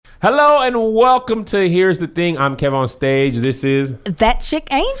Hello and welcome to Here's the Thing. I'm Kev on stage. This is That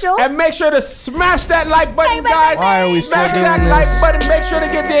Chick Angel. And make sure to smash that like button, guys. Why are we smash still that doing like this? button. Make sure to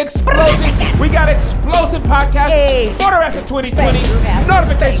get the explosion. We got explosive podcast Hey. for the rest of 2020. Banger.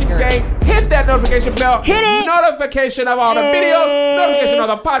 Notification Banger. gang. Hit that notification bell. Hit it. Notification of all the Hey. videos. Notification of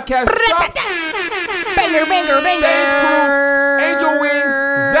the podcast. Drop. Banger, banger, Stage banger. crew. Angel Wings.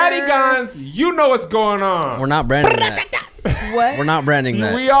 Zaddy Guns. You know what's going on. We're not branding that. What? We're not branding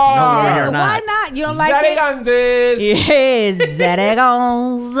that. We are. No, we are Why not. not? You don't like Zaddy it? Guns is Yes,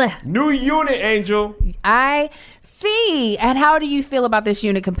 Zadagons. new unit, Angel. I see. And how do you feel about this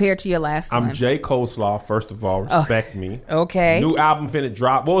unit compared to your last I'm one? Jay Coleslaw. First of all, respect me. Okay. New album finna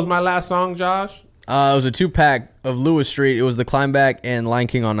drop. What was my last song, Josh? It was a 2-pack of Lewis Street. It was The Climb Back and Lion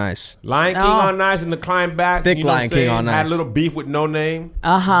King on Ice. Lion King Oh. on Ice and The Climb Back. Thick you know what Lion I'm King saying? on Had a Ice. little beef with No Name.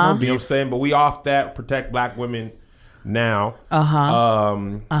 Uh-huh. You know what I'm saying? But we off that. Protect black women now.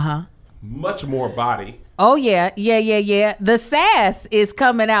 Much more body. Oh, yeah. The sass is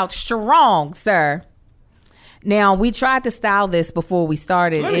coming out strong, sir. Now, we tried to style this before we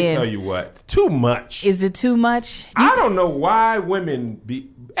started. Let me tell you what. Too much. Is it too much? I don't know why women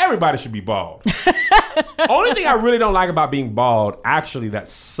everybody should be bald. Only thing I really don't like about being bald, actually, that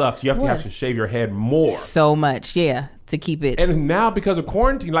sucks. You have What? to shave your head more. So much, yeah, to keep it. And now because of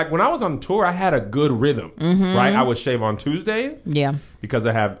quarantine, like when I was on tour, I had a good rhythm, right? I would shave on Tuesdays Yeah. because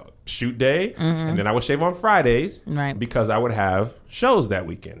I have shoot day, and then I would shave on Fridays Right. because I would have shows that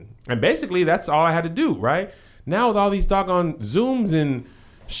weekend. And basically, that's all I had to do, right? Now with all these doggone Zooms and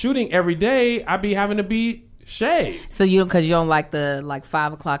shooting every day, I be having to be shaved. So because you don't like the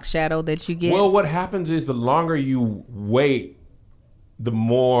 5 o'clock shadow that you get? Well, what happens is the longer you wait, the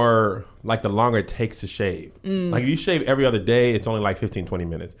longer it takes to shave. Like if you shave every other day, it's only like 15, 20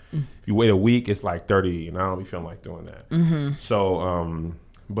 minutes. If you wait a week, it's like 30, and I don't be feeling like doing that. So,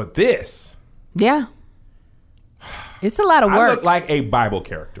 but this, Yeah. It's a lot of I work. look like a Bible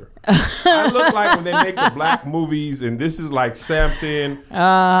character. I look like when they make the black movies, and this is like Samson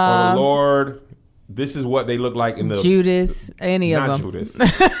or the Lord. This is what they look like in the Judas, any of not them. Judas.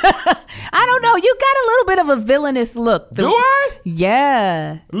 I don't know. You got a little bit of a villainous look. Do I?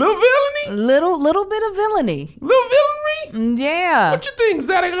 Yeah. Little villainy? Little bit of villainy. Little villainy? Yeah. What you think,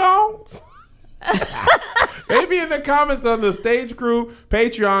 Zaddy Gones? Maybe in the comments on the Stage Crew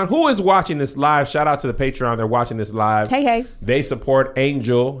Patreon. Who is watching this live? Shout out to the Patreon. They're watching this live. Hey. They support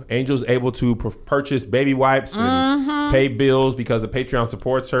Angel. Angel's able to purchase baby wipes and pay bills because the Patreon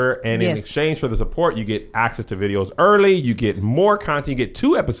supports her. And in Yes. exchange for the support, you get access to videos early. You get more content. You get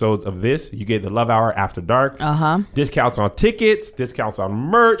 2 episodes of this. You get the Love Hour After Dark. Discounts on tickets. Discounts on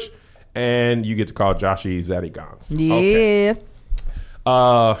merch. And you get to call Joshy Zaddy Gones. Yeah.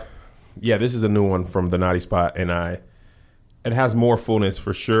 Okay. Yeah, this is a new one from the Naughty Spot, and it has more fullness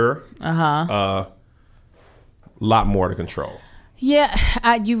for sure. Lot more to control. Yeah.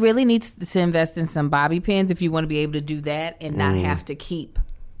 You really need to invest in some bobby pins if you want to be able to do that and not have to keep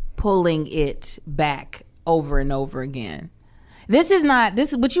pulling it back over and over again. This is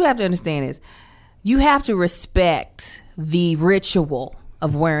what you have to understand is you have to respect the ritual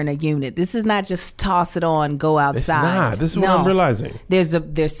of wearing a unit. This is not just toss it on, go outside. It's not. This is what I'm realizing. There's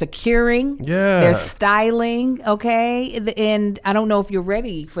securing. Yeah. There's styling. Okay. And I don't know if you're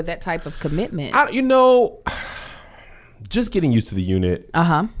ready for that type of commitment. Just getting used to the unit.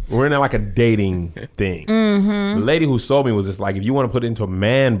 Uh-huh. We're in like a dating thing. The lady who sold me was just like, if you want to put it into a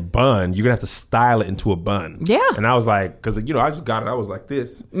man bun, you're going to have to style it into a bun. Yeah. And I was like, because, I just got it. I was like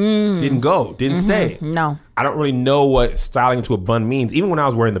this. Didn't go. Didn't stay. No. I don't really know what styling into a bun means. Even when I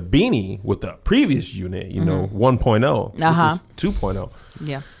was wearing the beanie with the previous unit, 1.0. This is 2.0.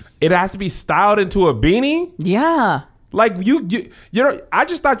 Yeah. It has to be styled into a beanie? Yeah. Like I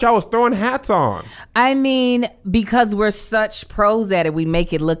just thought y'all was throwing hats on. I mean, because we're such pros at it, we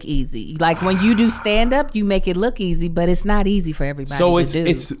make it look easy. Like when you do stand up, you make it look easy, but it's not easy for everybody So to do.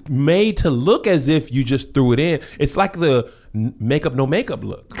 it's made to look as if you just threw it in. It's like the makeup no makeup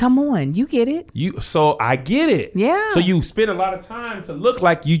look. Come on, you get it. So I get it. Yeah. So you spend a lot of time to look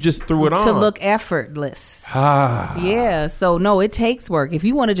like you just threw it on. To look effortless. Yeah. So no, it takes work. If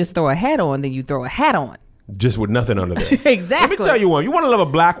you want to just throw a hat on, then you throw a hat on. Just with nothing under there. Exactly. Let me tell you one. You want to love a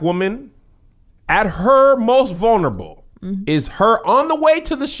black woman? At her most vulnerable is her on the way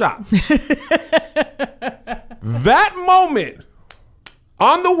to the shop. That moment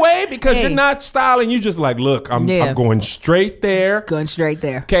on the way, because you're not styling, you just like, look, I'm going straight there. Going straight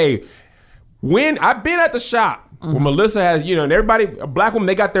there. Okay. When I've been at the shop where Melissa has, and everybody, a black woman,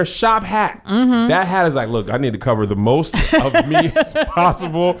 they got their shop hat. That hat is like, look, I need to cover the most of me as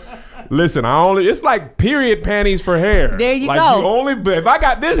possible. Listen, it's like period panties for hair. There you like go. If I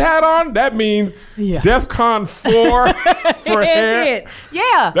got this hat on, that means DEFCON 4 for hair. It.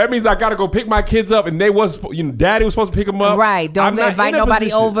 Yeah. That means I got to go pick my kids up, and Daddy was supposed to pick them up. Right. Don't I'm not invite in a nobody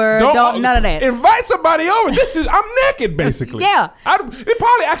position. over. Don't none of that. Invite somebody over. I'm naked, basically. Yeah. They'd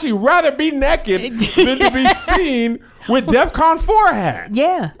probably actually rather be naked than to be seen with DEFCON 4 hat.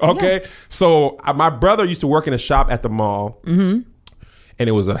 Yeah. Okay. So my brother used to work in a shop at the mall. Mm-hmm. And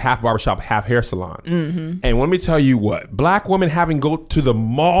it was a half barbershop, half hair salon. Mm-hmm. And let me tell you what, black women having go to the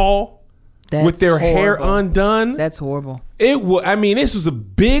mall with their hair undone. That's horrible. This was a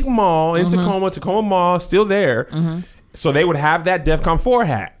big mall in Tacoma Mall, still there. Mm-hmm. So they would have that DEFCON 4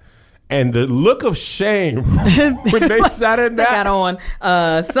 hat. And the look of shame when they sat in that. They got on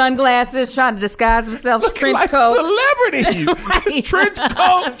sunglasses, trying to disguise themselves, trench like coats. Celebrities. Right. Trench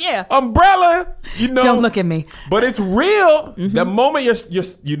coat, Yeah. umbrella. Don't look at me. But it's real. The moment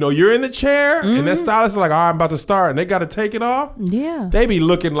you're in the chair and that stylist is like, all right, I'm about to start, and they got to take it off. Yeah. They be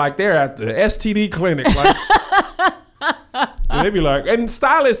looking like they're at the STD clinic. Like, and they be like, and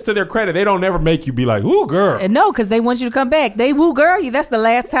stylists, to their credit, they don't ever make you be like, ooh, girl. And no, because they want you to come back. They woo girl you. That's the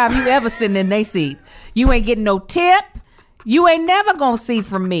last time you ever sitting in their seat. You ain't getting no tip. You ain't never gonna see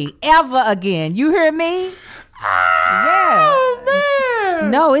from me ever again. You hear me? Yeah. Oh,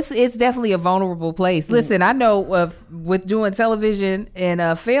 man. No, it's definitely a vulnerable place. Listen, I know with doing television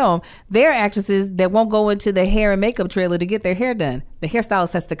and film, there are actresses that won't go into the hair and makeup trailer to get their hair done. The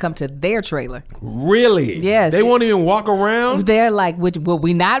hairstylist has to come to their trailer. Really? Yes. They won't even walk around? They're like, what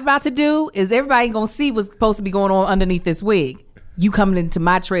we not about to do is everybody gonna see what's supposed to be going on underneath this wig. You coming into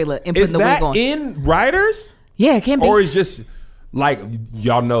my trailer and putting Is the wig that on. in writers? Yeah, it can be. Or is just like,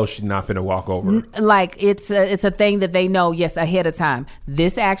 y'all know she's not finna walk over? Like it's a thing that they know, yes, ahead of time.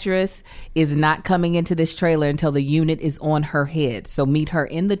 This actress is not coming into this trailer until the unit is on her head. So meet her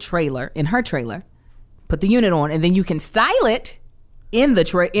in her trailer, put the unit on, and then you can style it in the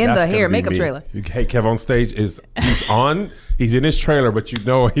hair and makeup trailer. Hey, Kev on stage he's in his trailer, but he's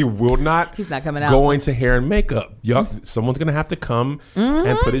not coming out. Go into hair and makeup. Someone's gonna have to come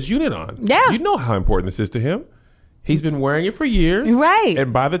and put his unit on. Yeah. You know how important this is to him. He's been wearing it for years. Right.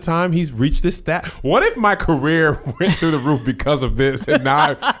 And by the time he's reached this what if my career went through the roof because of this, and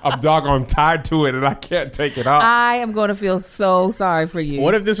now I'm doggone tied to it and I can't take it off? I am going to feel so sorry for you.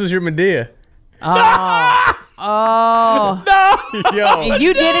 What if this was your Medea? Oh. No. Yo. And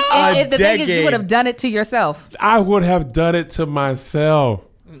you did it. And the thing is, you decade. would have done it to yourself. I would have done it to myself.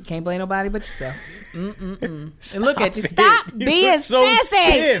 You can't blame nobody but yourself. And look at you. it. Stop You being look so sassy.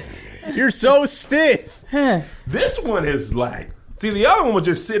 stiff. You're so stiff. This one is like, see, the other one was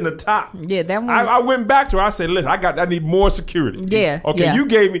just sitting atop. Yeah, that one. I went back to her. I said, listen, I need more security. Yeah, Okay, yeah. you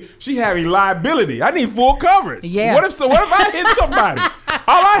gave me, she had me liability. I need full coverage. Yeah. What if I hit somebody?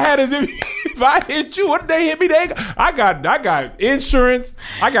 All I had is if I hit you, what they hit me, I got insurance.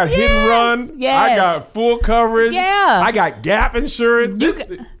 I got hit and run. yes. I got full coverage. Yeah. I got gap insurance.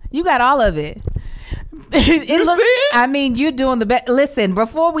 You got all of it. You see it? I mean, you're doing the best. Listen,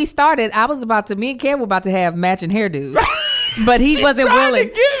 before we started, me and Cam were about to have matching hairdos. But he wasn't tried to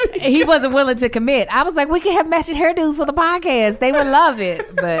willing. get me. He wasn't willing to commit. I was like, we can have matching hairdos for the podcast. They would love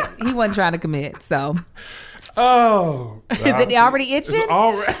it. But he wasn't trying to commit. So, Oh. is it already itching? It's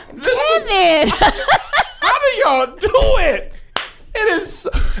already. Kevin! How do y'all do it? It is,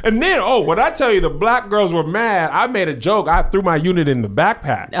 and then when I tell you the black girls were mad, I made a joke. I threw my unit in the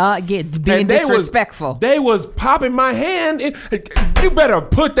backpack. Being And disrespectful. They was popping my hand. You better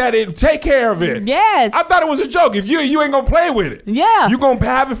put that in. Take care of it. Yes. I thought it was a joke. If you ain't gonna play with it. Yeah. You gonna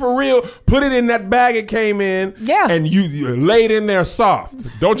have it for real. Put it in that bag it came in. Yeah. And you lay it in there soft.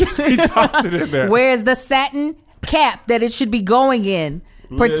 Don't just be tossing it in there. Where's the satin cap that it should be going in?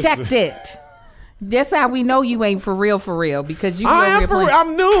 Protect it. That's how we know you ain't for real, because you.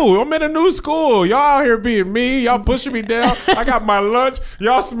 I'm new. I'm in a new school. Y'all out here being me. Y'all pushing me down. I got my lunch.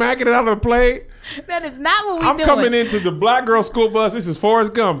 Y'all smacking it out of the plate. That is not what I'm doing. coming into the black girl school bus. This is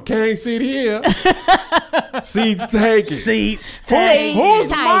Forrest Gump. Can't sit here. Seats taken. Seats taken. Who's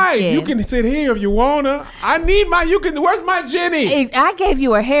taken. mine? You can sit here if you wanna. I need my. Where's my Jenny? I gave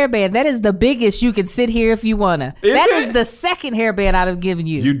you a hairband. That is the biggest. You can sit here if you wanna. That is the second hairband I'd have given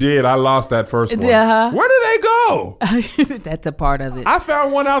you. You did. I lost that first one. Uh-huh. Where did they go? That's a part of it. I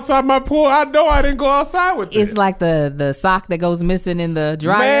found one outside my pool. I know I didn't go outside with it. It's like the sock that goes missing in the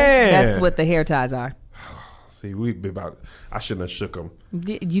dryer. Man. That's what the hair ties are. See, I shouldn't have shook them.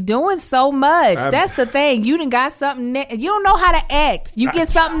 You doing so much. That's the thing. You done got something. You don't know how to act. You get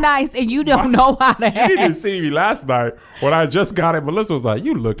something nice and you don't know how to You didn't act. see me last night when I just got it. Melissa was like,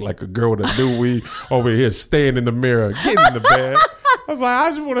 "You look like a girl with a new weave over here, staying in the mirror, getting in the bed." was like, I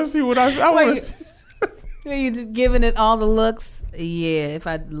just want to see what I want. You just giving it all the looks. Yeah, if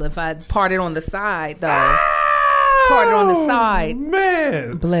I part it on the side though. Part it on the side.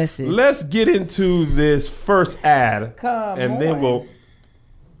 Man. Bless it. Let's get into this first ad. Come and on. then we'll.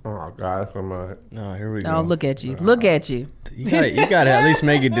 Oh God, come on. No, here we go. Oh, look at you. Look at you. You gotta at least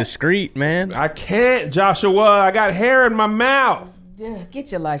make it discreet, man. I can't, Joshua. I got hair in my mouth.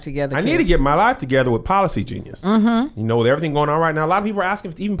 Get your life together. I need to get my life together with Policy Genius. Mm-hmm. You know, with everything going on right now, a lot of people are asking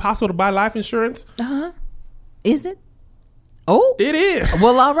if it's even possible to buy life insurance. Is it? Oh, It is.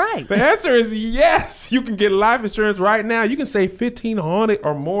 well, all right. The answer is yes. You can get life insurance right now. You can save $1,500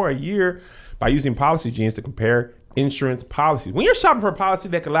 or more a year by using Policy Genius to compare insurance policies. When you're shopping for a policy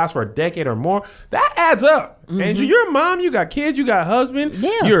that could last for a decade or more, that adds up. Angel, you're a mom, you got kids, you got a husband.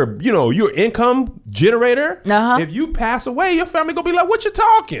 Yeah. You're an income generator. Uh-huh. If you pass away, your family gonna be like, "What you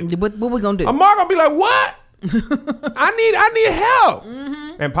talking?" What we gonna do? Amar gonna be like, "What? I need help."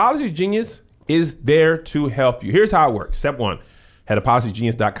 And Policy Genius is there to help you. Here's how it works. Step 1, head to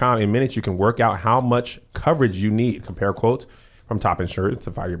policygenius.com. In minutes, you can work out how much coverage you need. Compare quotes from top insurers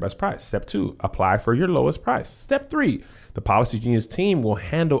to find your best price. Step 2, apply for your lowest price. Step 3, the Policy Genius team will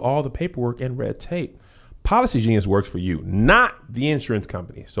handle all the paperwork and red tape. Policy Genius works for you, not the insurance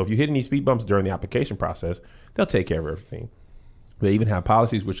company. So if you hit any speed bumps during the application process, they'll take care of everything. They even have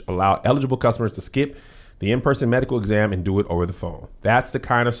policies which allow eligible customers to skip the in-person medical exam and do it over the phone. That's the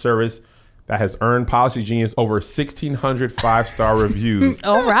kind of service that has earned Policy Genius over 1,600 five-star reviews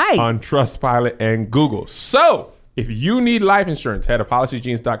All right. on Trustpilot and Google. So if you need life insurance, head to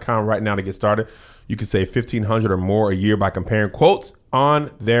policygenius.com right now to get started. You can save $1,500 or more a year by comparing quotes on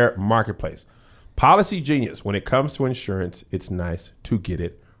their marketplace. Policy Genius, when it comes to insurance, it's nice to get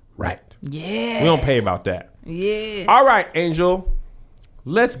it right. Yeah. We don't pay about that. Yeah. All right, Angel.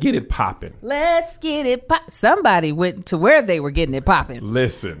 Let's get it popping. Let's get it Somebody went to where they were getting it popping.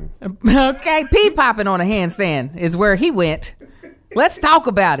 Listen. Okay, pee popping on a handstand is where he went. Let's talk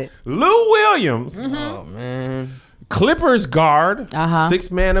about it. Lou Williams, Oh man. Clippers guard, Uh-huh.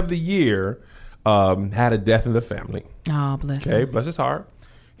 Sixth Man of the Year, had a death in the family. Oh, bless Okay, him. bless his heart.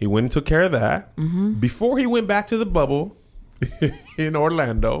 He went and took care of that. Before he went back to the bubble in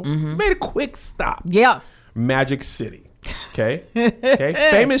Orlando, made a quick stop. Yeah. Magic City. Okay. Okay.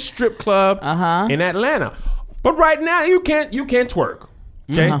 Famous strip club in Atlanta. But right now you can't twerk.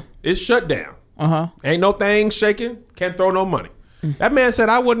 Okay. It's shut down. Ain't no thing shaking. Can't throw no money. That man said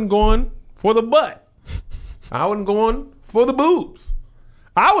I wasn't going for the butt. I wasn't going for the boobs.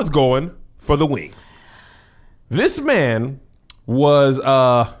 I was going for the wings. This man was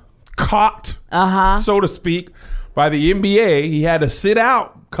caught, so to speak, by the NBA. He had to sit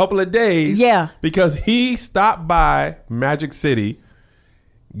out a couple of days. Yeah. Because he stopped by Magic City,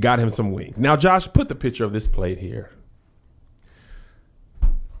 got him some wings. Now, Josh, put the picture of this plate here.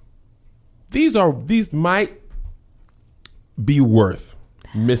 These might be worth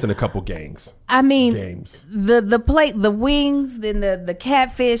missing a couple games. I mean, Games. the plate, the wings, then the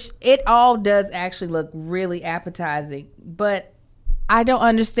catfish, it all does actually look really appetizing. But I don't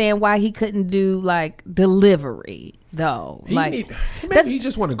understand why he couldn't do like delivery though. Maybe he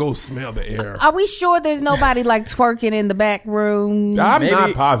just want to go smell the air. Are we sure there's nobody like twerking in the back room? I'm Maybe-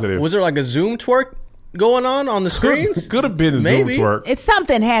 not positive. Was there like a Zoom twerk going on the screens? Could have been Maybe. Zoom twerk. It's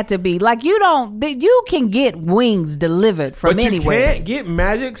something had to be like you can get wings delivered from But anywhere. you can't get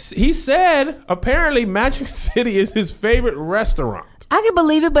Magic. He said apparently Magic City is his favorite restaurant. I can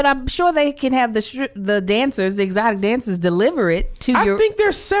believe it, but I'm sure they can have the dancers, the exotic dancers, deliver it to I your. think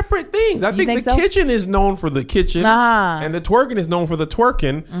they're separate things. I think think the so? kitchen is known for the kitchen, and the twerking is known for the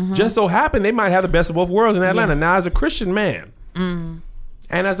twerking. Just so happen they might have the best of both worlds in Atlanta. Now, as a Christian man and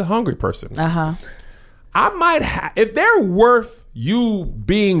as a hungry person, I might if they're worth you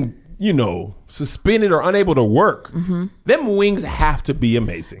being, suspended or unable to work, them wings have to be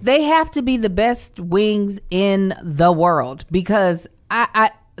amazing. They have to be the best wings in the world because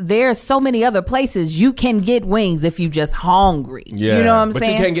there's so many other places you can get wings if you just hungry. Yeah, You know what I'm but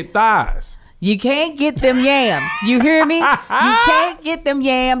saying? you can't get thighs. You can't get them yams. You hear me? You can't get them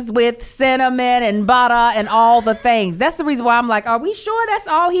yams with cinnamon and butter and all the things. That's the reason why I'm like, are we sure that's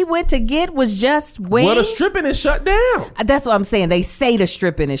all he went to get was just wings? Well, the stripping is shut down. That's what I'm saying. They say the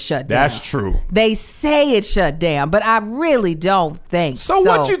stripping is shut down. That's true. They say it's shut down, but I really don't think so.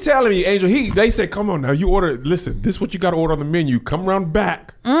 So what you telling me, Angel? They said, come on now, you order. Listen, this is what you got to order on the menu. Come around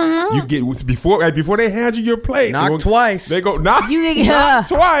back. You get before they hand you your plate. Knock twice. They go knock You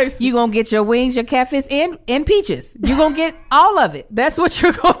twice. You gonna get your wings, your catfish, and peaches. You're going to get all of it. That's what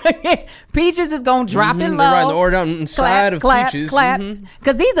you're going to get. Peaches is going to drop it low. They're writing the order down inside of peaches. Clap.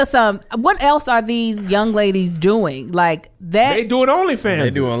 Because these are some, what else are these young ladies doing? Like that. They doing OnlyFans. They're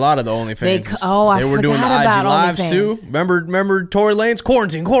doing a lot of the OnlyFans. I were doing the forgot IG about lives OnlyFans. too. Remember Tory Lanez?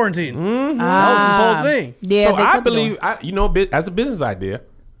 Quarantine. Mm-hmm. That was his whole thing. Yeah, So I believe, as a business idea,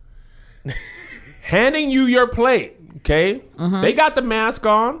 handing you your plate, okay? They got the mask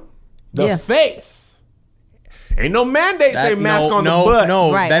on, the face. Ain't no mandate say mask on the butt.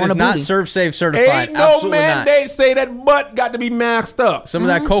 No, Right, that on is the not booty. ServSafe certified. Ain't no Absolutely mandate not. say that butt got to be masked up. Some of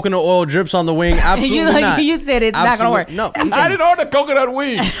that coconut oil drips on the wing. Absolutely not. You said it's not going to work. No. I didn't order coconut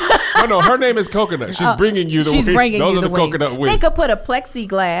wings. No, her name is Coconut. She's bringing you the wings. She's bringing Those you are the the wings. coconut wings. They could put a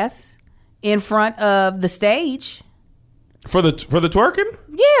plexiglass in front of the stage. For the twerking?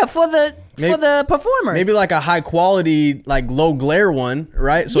 Yeah, for the performers. Maybe like a high quality, like low glare one,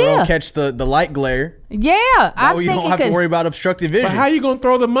 right? So it Yeah. don't catch the light glare. Yeah, That way you don't have to worry about obstructive vision. But how you gonna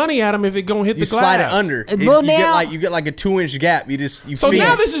throw the money at them if it gonna hit you the glass? slide it under. Well, You get like a 2-inch gap. You So feed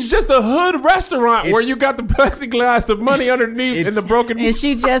now it. this is just a hood restaurant where It's- you got the plexiglass, the money underneath, and the broken. And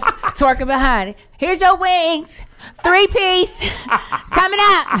she just twerking behind it. Here's your wings, 3-piece, coming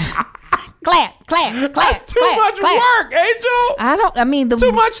up. Clap. That's too clap, much clap. work, Angel.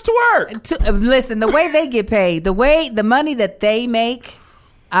 Too much twerk. Listen, the way they get paid, the money that they make,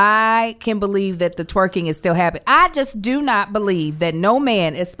 I can believe that the twerking is still happening. I just do not believe that no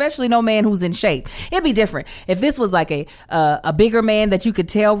man, especially no man who's in shape, it'd be different. If this was like a bigger man that you could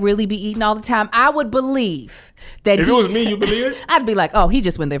tell really be eating all the time, I would believe that If it was me, you believe it? I'd be like, oh, he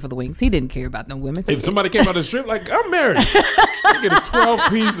just went there for the wings. He didn't care about no women. If somebody came out the strip like, I'm married, let me get a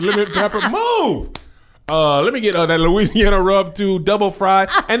 12-piece lemon pepper. Move. Let me get that Louisiana rub too, double fried.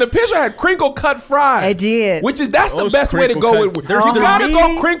 And the picture had crinkle cut fries. It did. That's the Those best way to crinkle go cuts. with. There's You either gotta meat-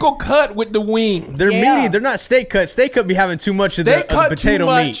 go crinkle cut with the wings. They're Yeah. meaty. They're not steak cut. Steak cut be having too much of They the cut potato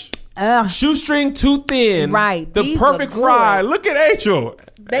too meat. much. Shoestring too thin. Right. The These perfect look good. fry. Look at Angel.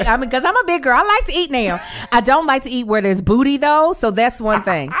 Because I'm a big girl. I like to eat now. I don't like to eat where there's booty though, so that's one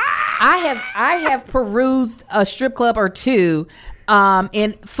thing. I have perused a strip club or two,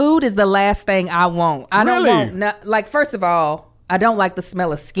 and food is the last thing I want. I don't want like, first of all, I don't like the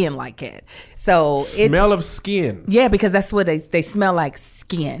smell of skin like that. So Smell of skin. yeah, because that's what they smell like,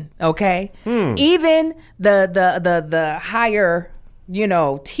 skin. Okay, even the higher,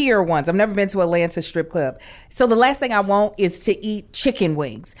 tier ones. I've never been to Atlanta strip club. So the last thing I want is to eat chicken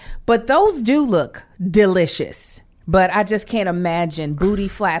wings. But those do look delicious. But I just can't imagine booty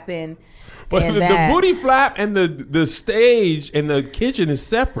flapping. But and the that. booty flap and the stage and the kitchen is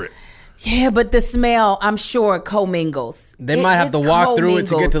separate. Yeah, but the smell, I'm sure, commingles. They might have to walk through it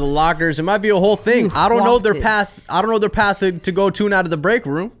to get to the lockers. It might be a whole thing. I don't know their path. I don't know their path to go to and out of the break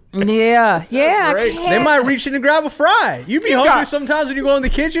room. Yeah. I great. can't. They might reach in and grab a fry. You be hungry sometimes when you go in the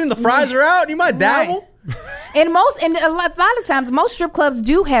kitchen. The fries are out. You might dabble. And a lot of times, most strip clubs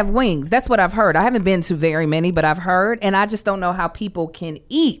do have wings. That's what I've heard. I haven't been to very many, but I've heard, and I just don't know how people can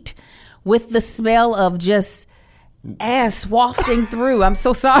eat with the smell of just ass wafting through. I'm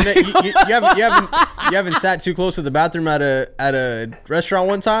so sorry. You haven't sat too close to the bathroom at a restaurant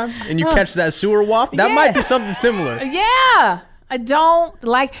one time and you catch that sewer waft. That might be something similar. Yeah. I don't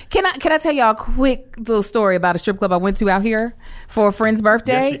like. Can I tell y'all a quick little story about a strip club I went to out here for a friend's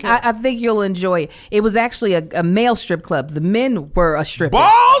birthday? Yes, you can. I think you'll enjoy it. It was actually a male strip club. The men were a stripper.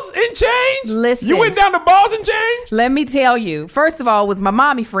 Balls and change? Listen. You went down to balls and change? Let me tell you. First of all, it was my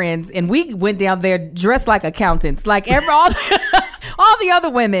mommy friends, and we went down there dressed like accountants. Like all the other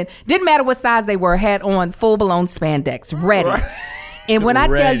women, didn't matter what size they were, had on full blown spandex, ready. Right. And when I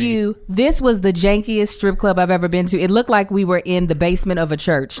tell Ready. you, this was the jankiest strip club I've ever been to. It looked like we were in the basement of a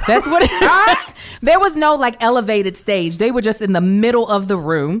church. That's what there was no like elevated stage. They were just in the middle of the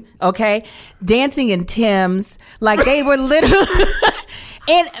room, okay? Dancing in Tim's. Like they were literally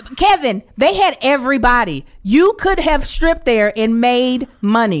and Kevin, they had everybody. You could have stripped there and made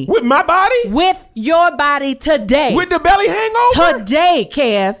money. With my body? With your body today. With the belly hangover? Today,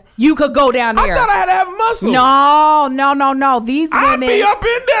 Kev, you could go down there. I thought I had to have muscle. No. These I'd women be up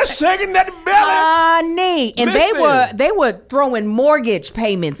in there shaking that belly. honey. And Listen. they were throwing mortgage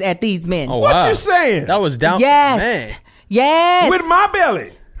payments at these men. Oh, What wow. you saying? That was down. Yes. Man. Yes. With my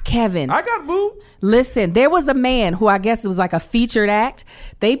belly. Kevin. I got boobs. Listen, there was a man who I guess it was like a featured act.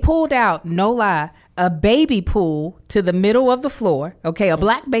 They pulled out, no lie, a baby pool to the middle of the floor. Okay, a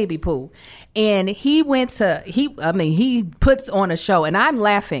black baby pool. And he puts on a show, and I'm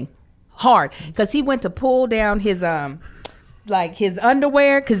laughing hard because he went to pull down his like his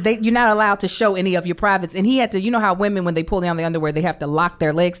underwear, because you're not allowed to show any of your privates, and he had to, you know how women, when they pull down the underwear, they have to lock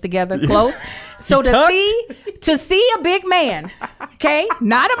their legs together close. So to see a big man, okay,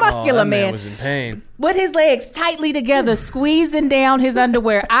 not a muscular that man was in pain, with his legs tightly together, squeezing down his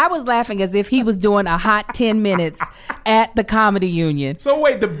underwear, I was laughing as if he was doing a hot 10 minutes at the Comedy Union. So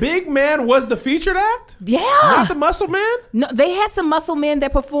wait, the big man was the featured act? Yeah. Not the muscle man? No, they had some muscle men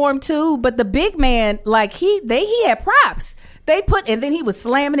that performed too, but the big man, like he had props. They put, and then he was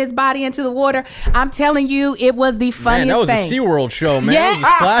slamming his body into the water. I'm telling you, it was the funniest thing. Man, that was a SeaWorld show, man. Yeah. It was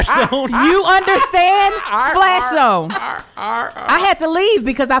a splash zone. You understand? Splash zone. I had to leave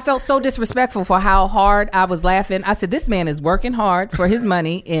because I felt so disrespectful for how hard I was laughing. I said, this man is working hard for his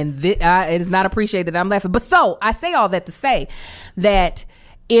money, and it is not appreciated. I'm laughing. But so I say all that to say that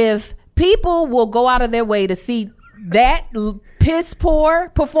if people will go out of their way to see that piss poor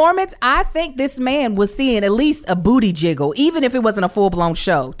performance, I think this man was seeing at least a booty jiggle, even if it wasn't a full blown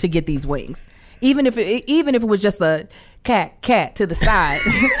show, to get these wings. Even if it was just a cat to the side,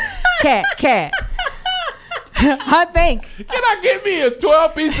 cat. I think. Can I get me a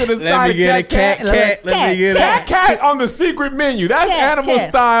 12-piece to the Let side? me get a cat. Let me get a cat on the secret menu. That's animal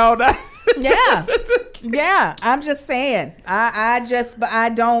style. That's yeah. I'm just saying.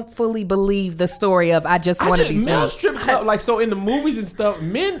 I don't fully believe the story of I just wanted these male wings. strip club, like, so in the movies and stuff,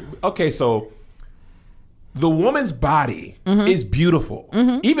 men. Okay, so the woman's body is beautiful.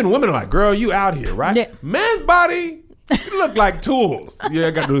 Even women are like, "Girl, you out here, right?" Yeah. Man's body, you look like tools. Yeah,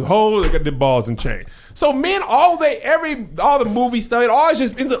 got the holes, got the balls and chain. So men, all the movie stuff, it always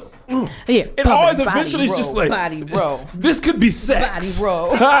just ends up. Yeah, it always eventually is just like body roll. This could be sex. Body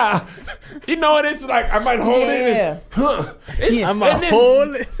roll. You know, and it's like I might hold it. And, I might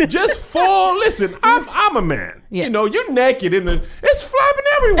hold it. Just full. Listen, I'm a man. Yeah. You know, you're naked it's flapping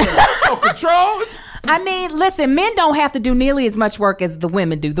everywhere. There's no control. I mean, listen, men don't have to do nearly as much work as the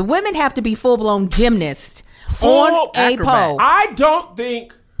women do. The women have to be full-blown gymnasts on a pole. I don't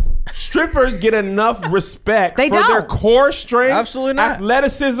think strippers get enough respect for their core strength, absolutely not,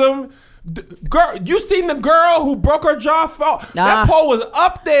 athleticism. Girl, you seen the girl who broke her jaw? That pole was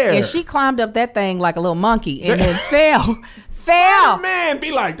up there, and she climbed up that thing like a little monkey and then fell. Man,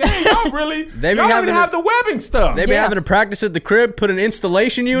 be like, dang, y'all really? They y'all don't even have the webbing stuff. They be having to practice at the crib, put an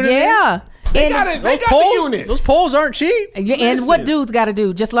installation unit. Yeah. They got the unit. Those poles aren't cheap. And what dudes got to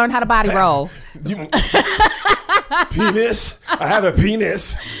do? Just learn how to body roll. Penis. I have a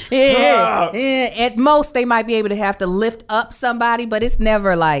penis. Yeah. At most, they might be able to have to lift up somebody, but it's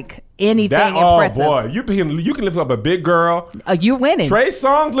never like anything impressive. Oh boy, you can lift up a big girl. You're winning. Trey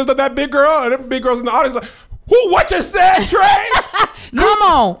Songz lift up that big girl, and them big girls in the audience like, what you said, Trey? Come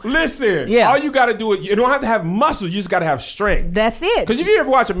on. Listen. Yeah. All you got to do is, you don't have to have muscles. You just got to have strength. That's it. Because if you ever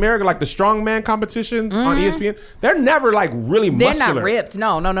watch America, like the strongman competitions on ESPN, they're never like really muscular. They're not ripped.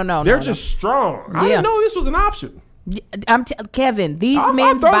 No. They're just strong. I didn't know this was an option. Kevin, these I'll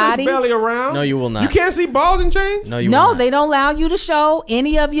men's throw bodies. this belly around. No, you will not. You can't see balls and chains? No, you will not. They don't allow you to show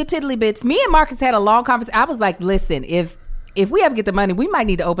any of your tiddly bits. Me and Marcus had a long conversation. I was like, listen, if we ever get the money, we might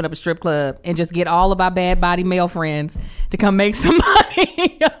need to open up a strip club and just get all of our bad body male friends to come make some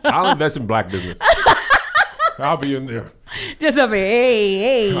money. I'll invest in black business. I'll be in there. Just up here,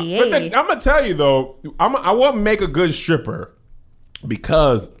 hey. But I'm going to tell you, though, I won't make a good stripper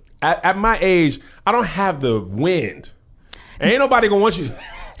because at my age, I don't have the wind. Ain't nobody going to want you.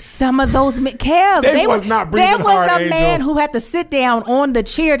 Some of those Kev, They was not breathing there was hard, a man Angel. who had to sit down on the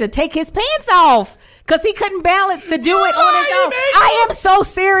chair to take his pants off because he couldn't balance to do it on his own. Angel. I am so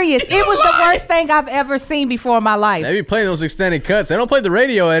serious. It was the worst thing I've ever seen before in my life. They be playing those extended cuts. They don't play the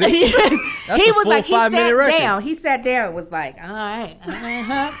radio edits. That's He a was full like, he 5-minute sat record. down. He sat down and was like, all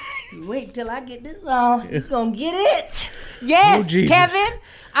right, you wait till I get this on. You gonna get it? Yes, Oh, Jesus. Kevin.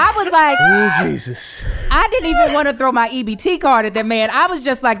 I was like, Oh, Jesus. I didn't even want to throw my EBT card at that man. I was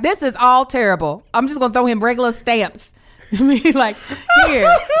just like, this is all terrible. I'm just gonna throw him regular stamps. I mean, like, here,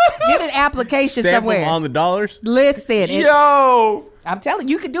 get an application Stamp somewhere. them on the dollars. Listen, Yo. I'm telling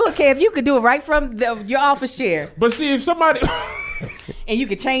you, could do it, Kev. You could do it right from your office chair, But see, if somebody... and you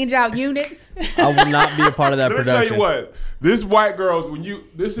could change out units. I will not be a part of that Let me production. tell you what. This white girls,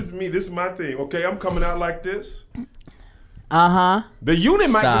 this is me, this is my thing, okay? I'm coming out like this. Uh-huh. The unit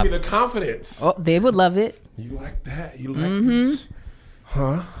might Stop. give me the confidence. Oh, they would love it. You like that? You like this?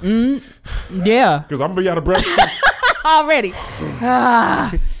 Huh? Yeah. Because I'm going to be out of breath. Already.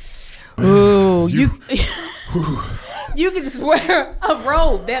 Ooh, you you could just wear a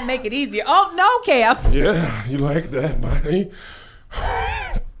robe. That make it easier. Oh, no, Kev. Yeah, you like that, buddy?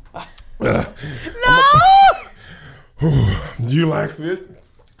 No. Do you like this?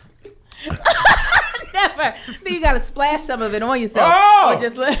 No. whatever. Then you got to splash some of it on yourself. Oh! Or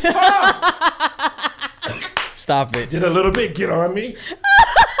just let Stop it. Did a little bit get on me?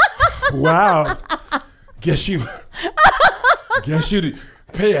 Wow. Guess you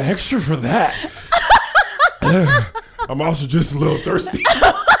pay extra for that. I'm also just a little thirsty.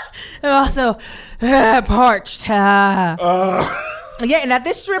 also parched. Yeah, and at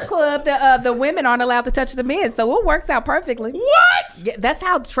this strip club, the women aren't allowed to touch the men, so it works out perfectly. What? Yeah, that's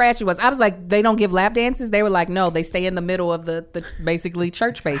how trashy it was. I was like, they don't give lap dances. They were like, no, they stay in the middle of the basically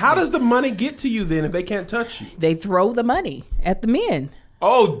church basement. How does the money get to you then if they can't touch you? They throw the money at the men.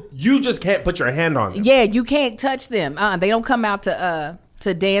 Oh, you just can't put your hand on them. Yeah, you can't touch them. They don't come out to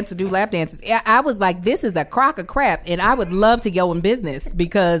dance, to do lap dances. I was like, this is a crock of crap, and I would love to go in business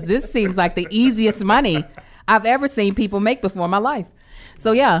because this seems like the easiest money I've ever seen people make before in my life.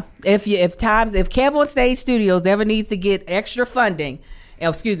 So yeah, if Kev on Stage Studios ever needs to get extra funding,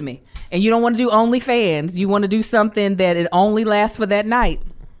 and you don't want to do OnlyFans, you want to do something that it only lasts for that night.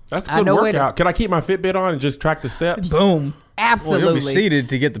 That's a good workout. Can I keep my Fitbit on and just track the steps? Boom. Absolutely. Well, you'll be seated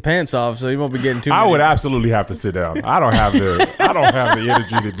to get the pants off, so you won't be getting too. I would absolutely have to sit down. I don't have the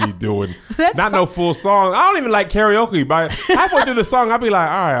energy to be doing no full song. I don't even like karaoke. By halfway through the song, I'll be like,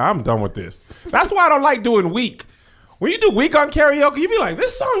 all right, I'm done with this. That's why I don't like doing week. When you do week on karaoke, you be like,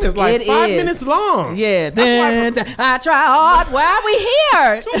 this song is like 5 minutes long. Yeah. I try hard while we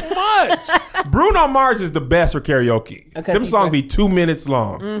here. Too much. Bruno Mars is the best for karaoke. Them songs be 2 minutes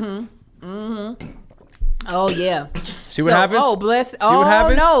long. Mm-hmm. Mm-hmm. Oh, yeah. See what happens? Oh, bless. See what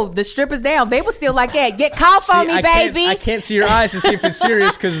happens? No. The strip is down. They were still like that. Get cough on me, baby. I can't see your eyes to see if it's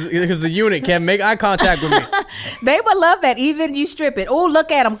serious because the unit can't make eye contact with me. They would love that. Even you strip it. Oh,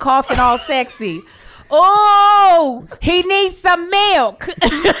 look at him coughing all sexy. Oh, he needs some milk.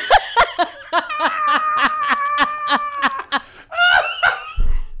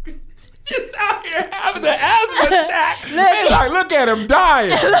 Just out here having an asthma attack. Look at him dying.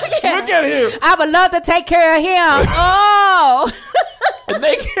 Look at him. I would love to take care of him. Oh. And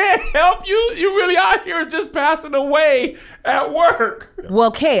they can't help you. You really out here just passing away at work.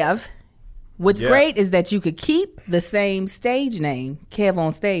 Well, Kev, what's great is that you could keep the same stage name, Kev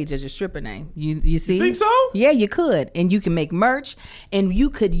on Stage, as your stripper name. You see? You think so? Yeah, you could. And you can make merch, and you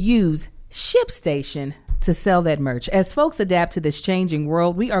could use ShipStation to sell that merch. As folks adapt to this changing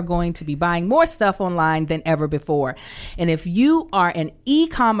world, we are going to be buying more stuff online than ever before. And if you are an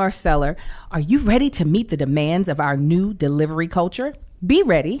e-commerce seller, are you ready to meet the demands of our new delivery culture? Be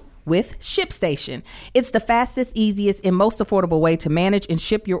ready with ShipStation. It's the fastest, easiest, and most affordable way to manage and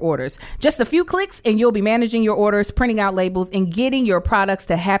ship your orders. Just a few clicks and you'll be managing your orders, printing out labels, and getting your products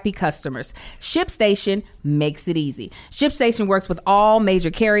to happy customers. ShipStation makes it easy. ShipStation works with all major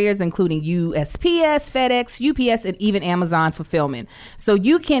carriers, including USPS, FedEx, UPS, and even Amazon Fulfillment. So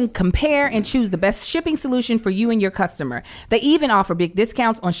you can compare and choose the best shipping solution for you and your customer. They even offer big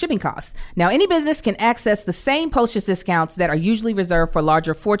discounts on shipping costs. Now, any business can access the same postage discounts that are usually reserved for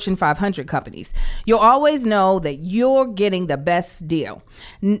larger Fortune 500 companies. You'll always know that you're getting the best deal.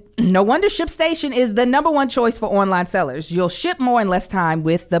 No wonder ShipStation is the #1 choice for online sellers. You'll ship more in less time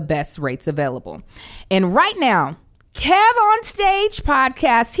with the best rates available. And right now, Kev on Stage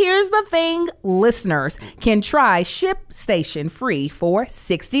podcast, here's the thing, listeners can try ShipStation free for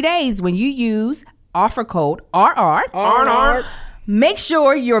 60 days when you use offer code RR. Make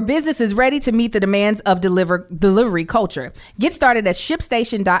sure your business is ready to meet the demands of delivery culture. Get started at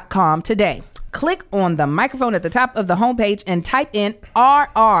ShipStation.com today. Click on the microphone at the top of the homepage and type in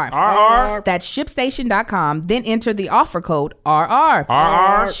RR. That's ShipStation.com. Then enter the offer code RR.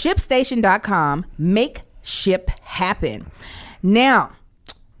 ShipStation.com. Make ship happen. Now,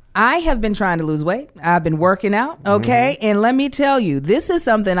 I have been trying to lose weight. I've been working out, okay? Mm-hmm. And let me tell you, this is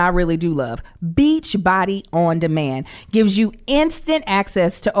something I really do love. Beachbody On Demand gives you instant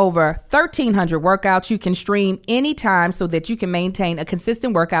access to over 1,300 workouts you can stream anytime so that you can maintain a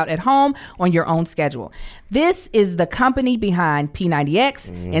consistent workout at home on your own schedule. This is the company behind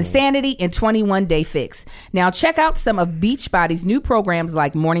P90X, Insanity, and 21 Day Fix. Now, check out some of Beachbody's new programs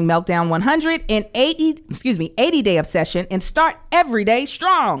like Morning Meltdown 100 and 80 Day Obsession, and start every day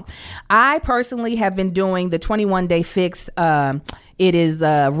strong. I personally have been doing the 21 Day Fix. It is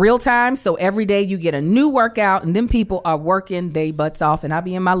real time, so every day you get a new workout, and then people are working their butts off, and I'll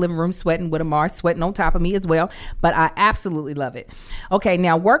be in my living room sweating with Amar sweating on top of me as well, but I absolutely love it. Okay,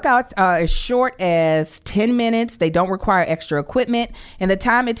 now workouts are as short as 10 minutes. They don't require extra equipment, and the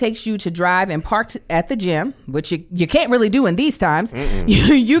time it takes you to drive and park at the gym, which you can't really do in these times,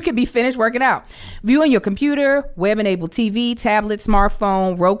 you can be finished working out. Viewing your computer, web-enabled TV, tablet,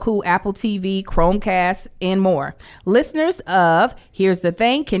 smartphone, Roku, Apple TV, Chromecast, and more. Listeners of Here's the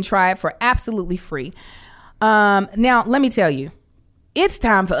thing, can try it for absolutely free. Now, let me tell you, it's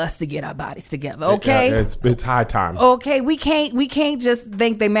time for us to get our bodies together, okay? It's high time. Okay, we can't just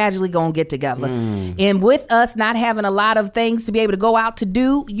think they magically gonna get together. And with us not having a lot of things to be able to go out to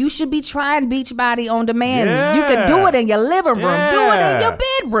do, you should be trying Beachbody on demand. Yeah. You can do it in your living room, Yeah. do it in your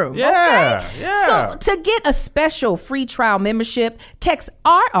bedroom. Yeah. Okay? Yeah. So to get a special free trial membership, text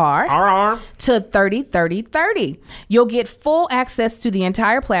RR to 303030. You'll get full access to the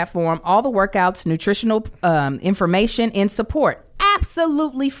entire platform, all the workouts, nutritional information, and support.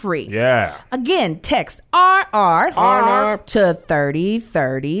 Absolutely free. Yeah. Again, text RR to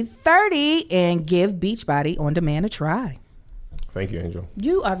 303030 and give Beachbody On Demand a try. Thank you, Angel.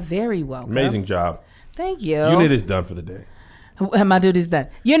 You are very welcome. Amazing job. Thank you. Unit is done for the day. My duty's done.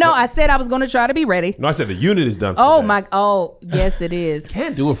 You know, I said I was going to try to be ready. No, I said the unit is done for the day. Yes, it is.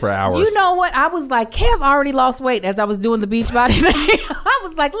 Can't do it for hours. You know what? I was like, Kev already lost weight as I was doing the Beachbody thing. I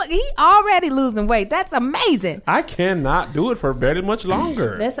was like, look, he already losing weight. That's amazing. I cannot do it for very much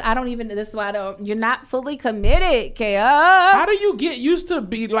longer. That's why I don't, you're not fully committed, Kev. How do you get used to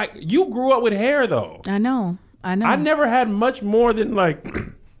be like, you grew up with hair though. I know. I never had much more than like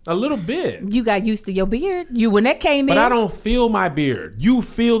a little bit. You got used to your beard. When that came in. But I don't feel my beard. You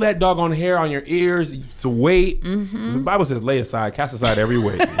feel that doggone hair on your ears. It's a weight. The Bible says lay aside, cast aside every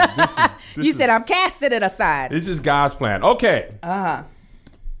weight. You said I'm casting it aside. This is God's plan. Okay.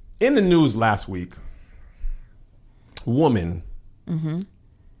 In the news last week, woman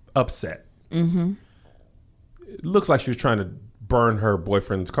upset. It looks like she was trying to burn her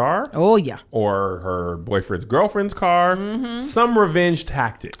boyfriend's car. Oh, yeah. Or her boyfriend's girlfriend's car. Some revenge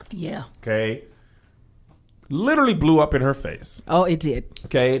tactic. Yeah. Okay. Literally blew up in her face. Oh, it did.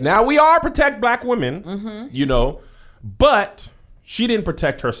 Okay. Now we are protect black women, you know, but she didn't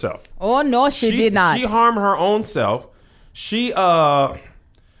protect herself. Oh, no, she did not. She harmed her own self. Here's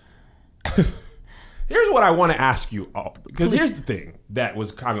what I want to ask you all, because here's the thing that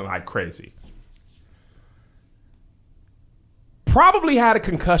was kind of like crazy. Probably had a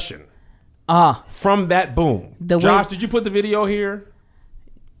concussion from that boom. Josh, did you put the video here?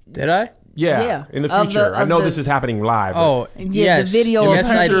 Did I? Yeah. In the future. I know this is happening live. Oh, yes. The video.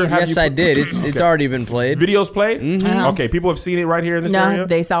 Yes, I did. It's already been played. Video's played? Okay, people have seen it right here in this area? No,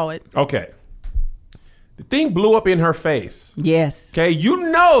 they saw it. Okay. The thing blew up in her face. Yes. Okay,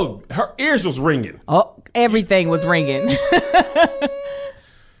 you know her ears was ringing. Oh, everything was ringing.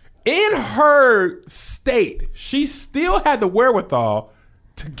 In her state, she still had the wherewithal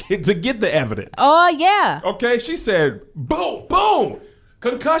to get the evidence. Oh, yeah. Okay, she said, boom, boom,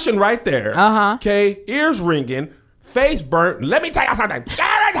 concussion right there. Okay, ears ringing, face burnt. Let me tell you something.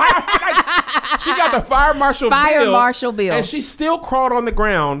 She got the fire marshal bill, and she still crawled on the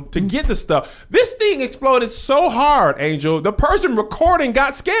ground to get the stuff. This thing exploded so hard, Angel. The person recording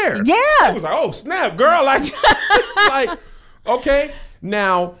got scared. Yeah, it was like, oh snap, girl! Like, it's like, okay,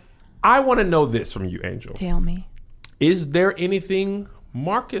 now. I want to know this from you, Angel. Tell me. Is there anything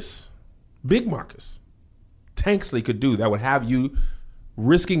Big Marcus Tanksley could do that would have you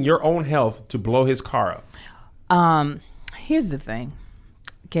risking your own health to blow his car up? Here's the thing,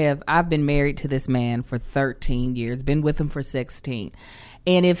 Kev. I've been married to this man for 13 years, been with him for 16.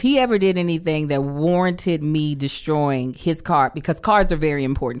 And if he ever did anything that warranted me destroying his car, because cars are very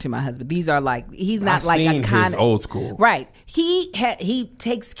important to my husband. These are like, he's not like a kind of old school. Right. He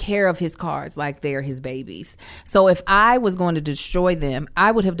takes care of his cars like they're his babies. So if I was going to destroy them,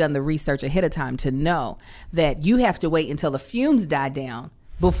 I would have done the research ahead of time to know that you have to wait until the fumes die down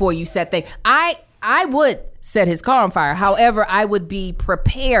before you set things. I would set his car on fire. However, I would be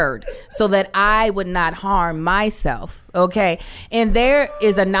prepared so that I would not harm myself. Okay. And there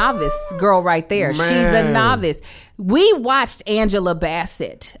is a novice girl right there. Man. She's a novice. We watched Angela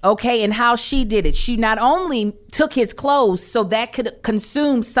Bassett, okay, and how she did it. She not only took his clothes so that could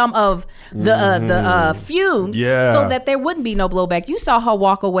consume some of the fumes, so that there wouldn't be no blowback. You saw her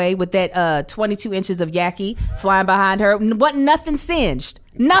walk away with that 22 inches of yaki flying behind her. Nothing singed.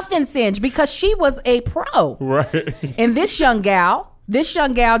 Nothing singed because she was a pro. Right. And this young gal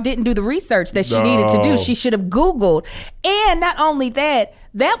didn't do the research that she needed to do. She should have Googled. And not only that,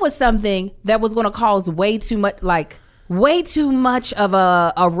 that was something that was going to cause way too much of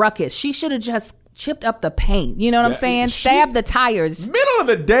a ruckus. She should have just chipped up the paint. You know what I'm saying? Stabbed the tires. Middle of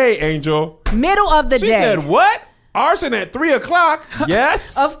the day, Angel. Middle of the day. She said, what? Arson at 3:00?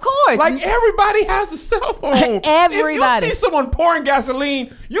 Yes. Of course. Like everybody has a cell phone. Everybody. If you see someone pouring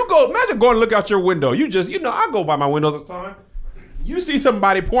gasoline, you go, imagine going to look out your window. You just, I go by my window all the time. You see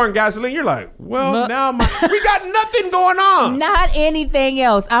somebody pouring gasoline, you're like, well, No. now we got nothing going on. Not anything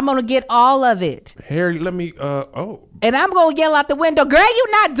else. I'm gonna get all of it, Harry, let me. and I'm gonna yell out the window, "Girl, you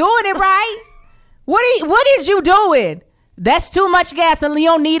not doing it right. What is you doing? That's too much gasoline. You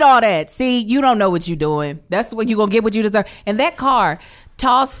don't need all that. See, you don't know what you're doing. That's what you gonna get what you deserve." And that car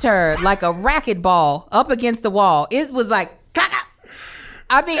tossed her like a racquetball up against the wall. It was like,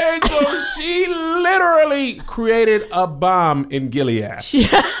 I mean, And so she literally created a bomb in Gilead.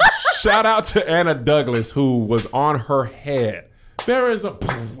 Shout out to Anna Douglas, who was on her head. There is a.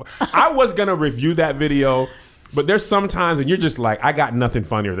 I was gonna review that video, but there's sometimes and you're just like, I got nothing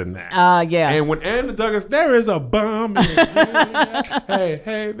funnier than that. yeah. And when Anna Douglas, there is a bomb.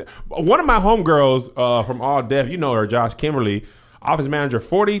 hey. One of my homegirls from All Deaf, you know her, Josh Kimberly, office manager,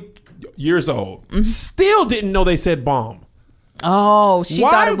 40 years old, still didn't know they said bomb. Oh, she Why-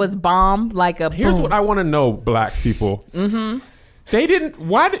 thought it was bomb, like a Here's boom. what I want to know, black people. They didn't.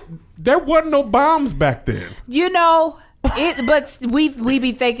 There wasn't no bombs back then? You know, but we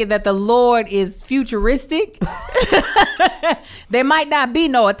be thinking that the Lord is futuristic. There might not be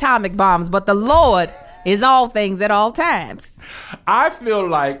no atomic bombs, but the Lord is all things at all times. I feel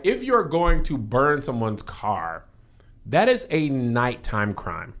like if you're going to burn someone's car, that is a nighttime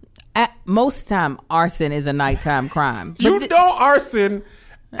crime. At most time, arson is a nighttime crime. But You don't arson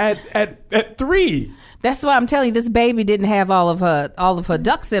at 3. that's why I'm telling you, this baby didn't have all of her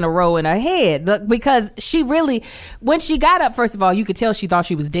ducks in a row in her head. Look, because she really, when she got up, first of all, you could tell she thought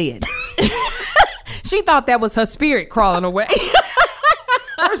she was dead. She thought that was her spirit crawling away.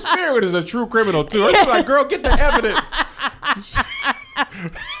 Her spirit is a true criminal too. She's like, girl, get the evidence.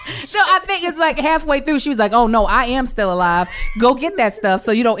 So I think it's like halfway through, she was like, "Oh no, I am still alive. Go get that stuff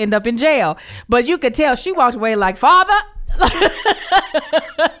so you don't end up in jail." But you could tell she walked away like, "Father,"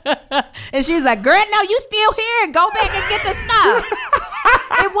 and she's like, "Girl, no, you still here. Go back and get the stuff."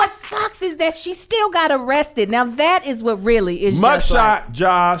 And what sucks is that she still got arrested. Now that is what really is just like, Mugshot,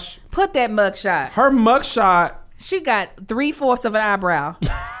 Josh. put that mugshot. Her mugshot. She got 3/4 of an eyebrow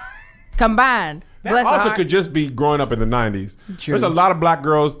combined. That Bless her also heart. could just be growing up in the 90s. True. There's a lot of black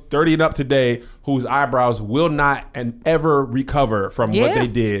girls 30 and up today whose eyebrows will not and ever recover from what Yeah. they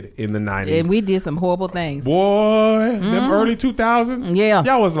did in the 90s. And we did some horrible things. Boy, them early 2000s. Yeah.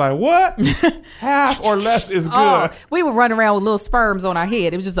 Y'all was like, what? Half or less is good. Oh, we would run around with little sperms on our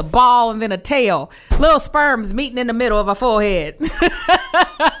head. It was just a ball and then a tail. Little sperms meeting in the middle of our forehead.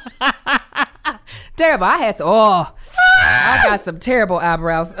 Terrible. I got some terrible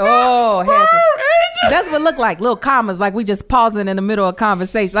eyebrows. Oh, I had some- that's what it looked like. Little commas, like we just pausing in the middle of a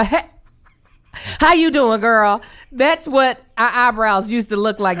conversation. Like, hey, how you doing, girl? That's what our eyebrows used to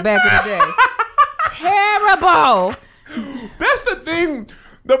look like back in the day. Terrible. That's the thing.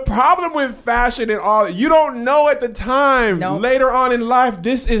 The problem with fashion and all, you don't know at the time. Nope. Later on in life,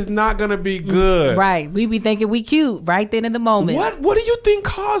 this is not going to be good. Right. We be thinking we cute right then in the moment. What do you think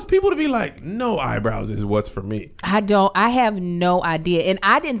caused people to be like, no eyebrows is what's for me? I have no idea. And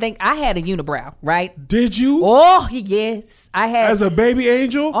I didn't think I had a unibrow, right? Did you? Oh, yes. I had. As a baby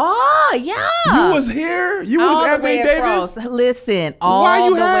angel? Oh, yeah. You was here? You all was the Anthony way Davis? across. Listen, all Why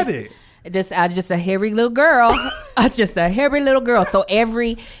you the had way. it? I was just a hairy little girl. Just a hairy little girl. So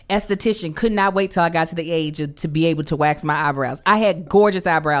every esthetician could not wait till I got to the age to be able to wax my eyebrows. I had gorgeous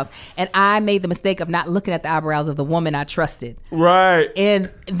eyebrows. And I made the mistake of not looking at the eyebrows of the woman I trusted. Right.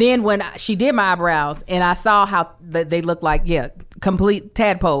 And then when she did my eyebrows and I saw how they looked like, complete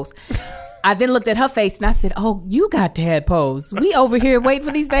tadpoles, I then looked at her face and I said, "Oh, you got tadpoles. We over here waiting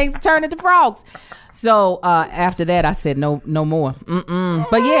for these things to turn into frogs." So after that, I said, no more.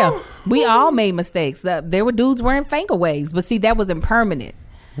 But yeah, we all made mistakes. There were dudes wearing finger waves, but see, that wasn't permanent.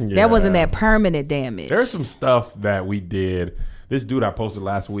 Yeah. That wasn't that permanent damage. There's some stuff that we did. This dude I posted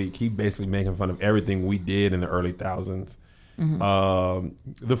last week, he basically making fun of everything we did in the early thousands. The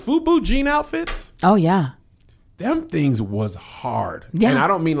FUBU jean outfits, Oh yeah. them things was hard. Yeah. And I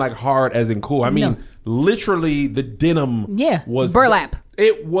don't mean like hard as in cool. I mean, No. literally the denim was burlap.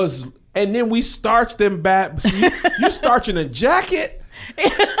 It was, and then we starched them back. So you starching a jacket.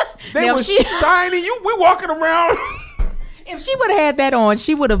 They Now was she- shiny. We walking around. If she would have had that on,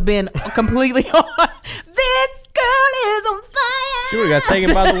 she would have been completely on. This girl is on fire. She would have got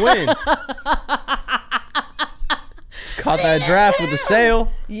taken by the wind. Caught that draft with the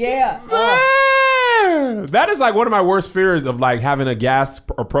sail. Yeah. That is like one of my worst fears of like having a gas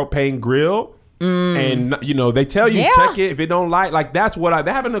or propane grill. And you know they tell you Yeah. check it if it don't light. Like that's what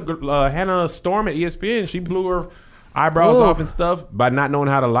they happened to Hannah Storm at ESPN. She blew her eyebrows Ooh. off and stuff by not knowing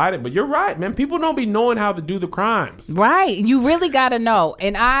how to light it. But you're right, man. People don't be knowing how to do the crimes. Right. You really got to know.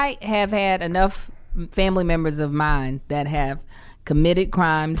 And I have had enough family members of mine that have committed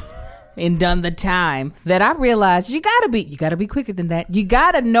crimes and done the time, that I realized you gotta be quicker than that. You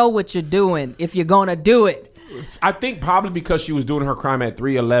gotta know what you're doing if you're gonna do it. I think probably because she was doing her crime at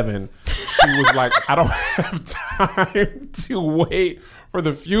 3:11, she was like, I don't have time to wait for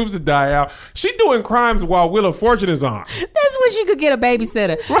the fumes to die out. She doing crimes while Wheel of Fortune is on. That's when she could get a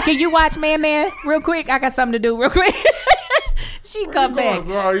babysitter. Right. Can you watch Man real quick? I got something to do real quick. She come back.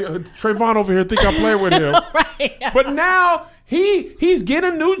 Trayvon over here think I play with him. Right. But now he's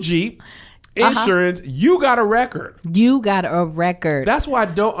getting a new Jeep. Insurance. You got a record. You got a record. That's why I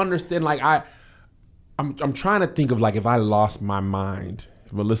don't understand. Like I'm trying to think of like if I lost my mind,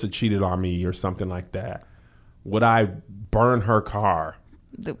 if Melissa cheated on me or something like that, would I burn her car?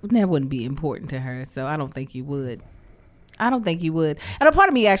 That wouldn't be important to her, so I don't think you would. And a part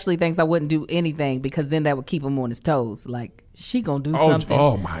of me actually thinks I wouldn't do anything because then that would keep him on his toes. Like, she gonna do something.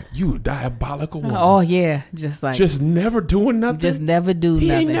 Oh my, you diabolical woman. Oh yeah, just never doing nothing. Just never do nothing.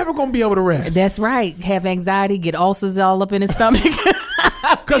 He ain't never gonna be able to rest. That's right. Have anxiety, get ulcers all up in his stomach.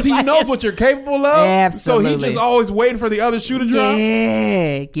 Because he knows what you're capable of. Absolutely. So he just always waiting for the other shoe to drop.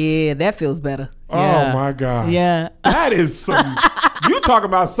 Yeah, that feels better. Oh my God. Yeah. That is some. You talking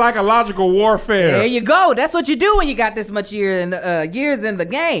about psychological warfare? There you go. That's what you do when you got this much years in the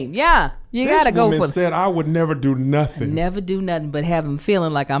game. Yeah, you gotta go for. Said I would never do nothing. Never do nothing, but have him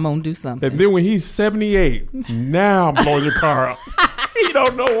feeling like I'm gonna do something. And then when he's 78, now I'm blowing your car up. He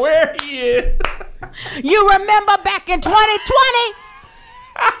don't know where he is. You remember back in 2020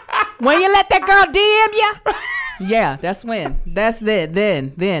 when you let that girl DM you? Yeah, that's when. That's it.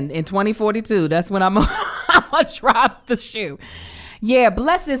 Then in 2042, that's when I'm gonna drop the shoe. Yeah,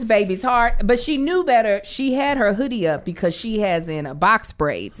 bless this baby's heart. But she knew better. She had her hoodie up because she has in box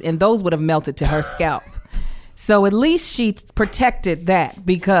braids, and those would have melted to her scalp. So at least she protected that,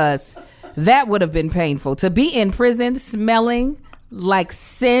 because that would have been painful. To be in prison smelling like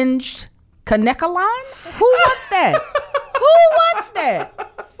singed Kanekalon? Who wants that? Who wants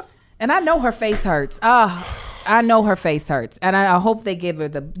that? And I know her face hurts. I know her face hurts, and I hope they give her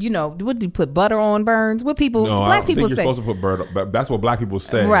the, what do you put butter on burns? What people, no, black people say. You're supposed to put butter, but that's what black people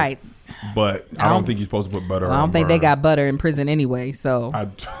say, right? But I don't think you're supposed to put butter. I don't think they got butter in prison anyway, so I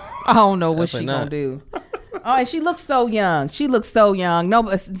don't know what she gonna do. Oh, and she looks so young. No,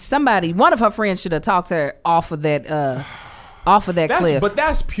 but one of her friends should have talked to her off of that cliff. But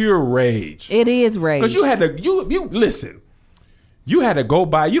that's pure rage. It is rage because you had to. You listen. You had to go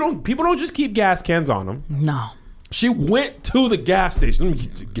by. People don't just keep gas cans on them. No. She went to the gas station. Let me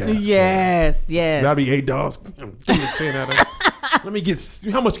get the gas. Yes. That'll be $8. Give me 10 out of it. Let me get.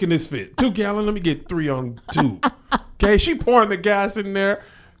 How much can this fit? 2 gallon. Let me get 3 on 2. Okay, she pouring the gas in there.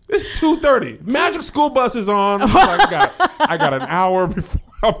 It's 2:30. Magic School Bus is on. I got an hour before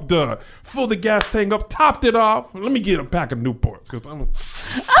I'm done. Fill the gas tank up. Topped it off. Let me get a pack of Newports because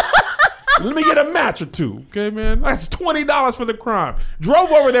let me get a match or 2, okay, man? That's $20 for the crime.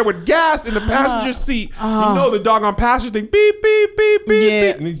 Drove over there with gas in the passenger seat. The doggone passenger thing, beep, beep, beep, beep,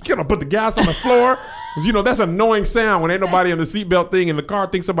 yeah. beep. And you put the gas on the floor. That's an annoying sound when ain't nobody on the seatbelt thing and the car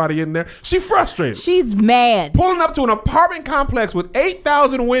thinks somebody in there. She frustrated. She's mad. Pulling up to an apartment complex with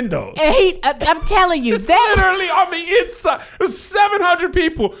 8,000 windows. I'm telling you, that literally on the inside. There's 700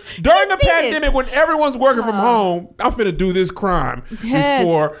 people. During the pandemic, when everyone's working from home, I'm finna do this crime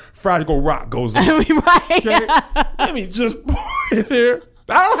before Fragile Rock goes on. Right. Okay? Let me just put it there.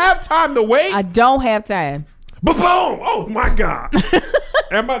 I don't have time to wait. I don't have time. Boom! Oh my God.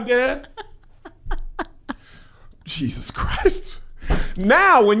 Am I dead? Jesus Christ.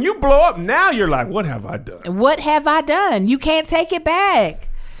 Now, when you blow up, now you're like, what have I done? What have I done? You can't take it back.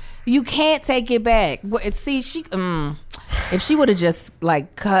 You can't take it back. See, if she would have just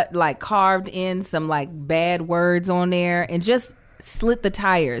carved in some bad words on there and just slit the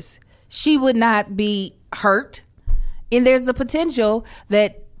tires, she would not be hurt. And there's the potential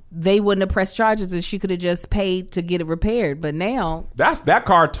that they wouldn't have pressed charges and she could have just paid to get it repaired. But now that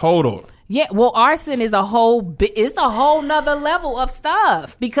car totaled. Yeah, well, arson is a whole nother level of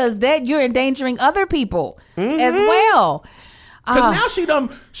stuff, because that you're endangering other people as well. Because now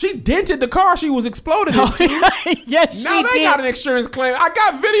she dented the car she was exploded into. Yes, now they got an insurance claim. I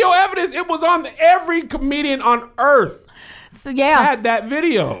got video evidence. It was on every comedian on earth. So, yeah, had that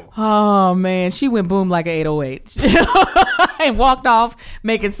video. Oh man, she went boom like an 808 and walked off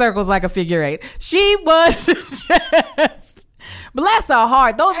making circles like a figure 8. She was just. Bless her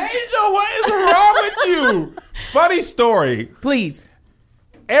heart. Angel, what is wrong with you? Funny story. Please.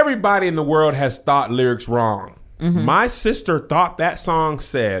 Everybody in the world has thought lyrics wrong. Mm-hmm. My sister thought that song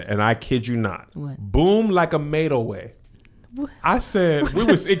said, and I kid you not, what? Boom like a made away. I said,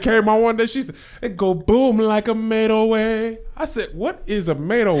 it came on one day. She said, it go boom like a made away. I said, what is a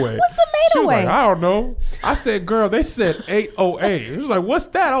made away? What's a made She was away? like, I don't know. I said, girl, they said 808. She was like, what's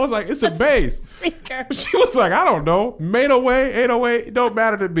that? I was like, it's a bass. She was like, I don't know. Made away, 808, it don't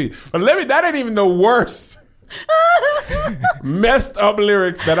matter to me. But that ain't even the worst messed up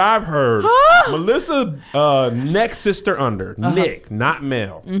lyrics that I've heard. Melissa, next sister under, Nick, not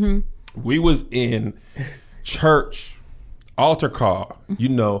Mel. We was in church, altar call. You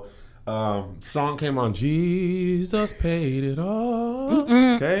know, song came on, Jesus paid it all.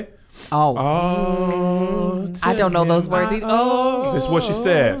 Okay. Oh, I don't know those words either. Oh, this is what she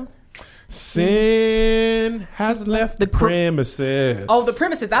said. Sin has left the premises. Oh, the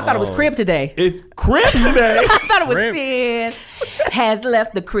premises. I thought it was crib today. It's crib today. I thought it was sin has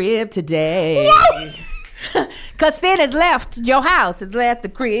left the crib today. Cause sin has left your house. Has left the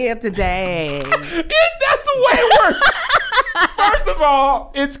crib today. That's way worse. First of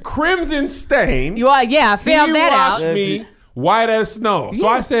all, it's crimson stain. I found that out. Me white as snow. So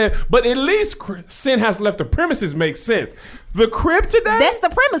I said, but at least sin has left the premises makes sense. The crib today? That's the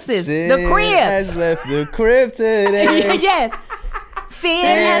premises. Sin the crib has left the crib today. Yes. Sin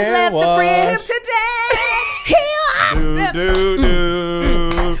has left the crib today.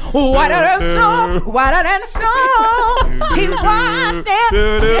 Whiter than snow, whiter than snow. He washed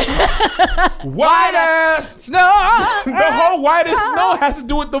it. White as snow. The whole white as snow has to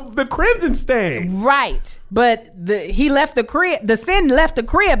do with the crimson stain. Right. But he left the crib. The sin left the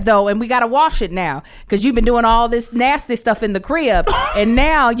crib though, and we gotta wash it now. Cause you've been doing all this nasty stuff in the crib. And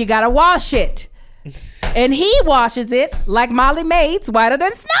now you gotta wash it. And he washes it like Molly Maid's whiter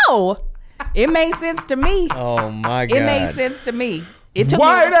than snow. It made sense to me. Oh my God. It made sense to me. It took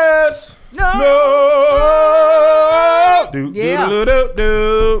white me as snow.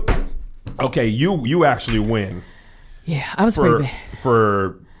 Okay, you actually win. Yeah, I was pretty bad.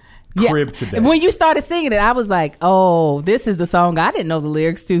 For crib today. When you started singing it, I was like, oh, this is the song I didn't know the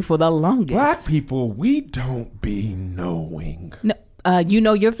lyrics to for the longest. Black people, we don't be knowing. No, you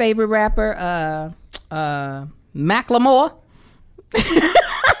know your favorite rapper, Macklemore?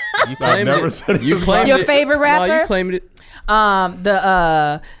 You claimed it. You claimed your it. favorite rapper? No, you claimed it. Nah,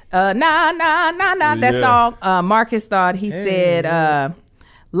 that song, Marcus thought he said,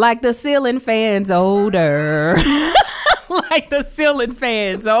 like the ceiling fan's older. Like the ceiling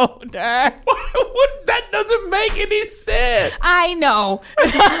fan's older. That doesn't make any sense. I know.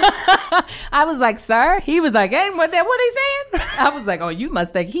 I was like, sir? He was like, hey, what he saying? I was like, oh, you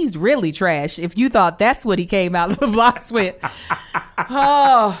must think he's really trash if you thought that's what he came out of the blocks with.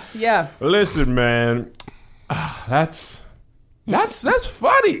 Oh, yeah. Listen, man, that's funny. That's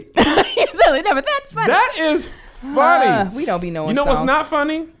funny. That is funny. We don't be knowing. You know what's not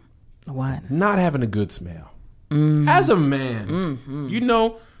funny? What? Not having a good smell. As a man, you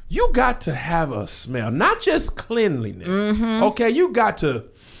know, you got to have a smell, not just cleanliness. Okay, you got to.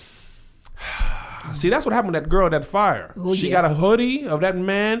 See, that's what happened with that girl at that fire. She got a hoodie of that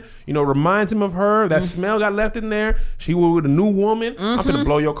man, you know, reminds him of her. That smell got left in there. She was with a new woman. I'm finna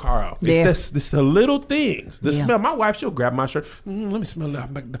blow your car out. It's the little things. The smell. My wife, she'll grab my shirt. Let me smell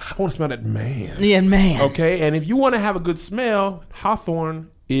that. I want to smell that man. Yeah, man. Okay, and if you want to have a good smell,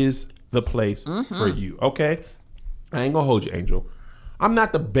 Hawthorne is the place for you. Okay, I ain't gonna hold you, Angel. I'm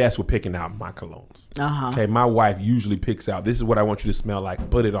not the best with picking out my colognes. Okay, my wife usually picks out, this is what I want you to smell like.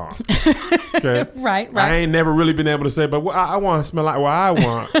 Put it on. Okay, right. I ain't never really been able to say, but I want to smell like what I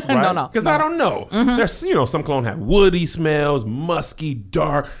want. Right? No, because I don't know. There's, some cologne have woody smells, musky,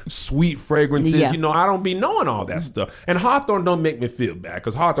 dark, sweet fragrances. Yeah. You know, I don't be knowing all that stuff. And Hawthorne don't make me feel bad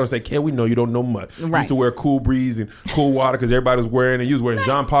because Hawthorne say, "Kid, we know you don't know much. You used to wear Cool Breeze and Cool Water because everybody was wearing it. You was wearing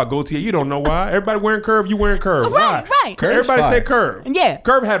Jean Paul Gaultier. You don't know why. Everybody wearing Curve. You wearing Curve. Right. Everybody say Curve. Yeah.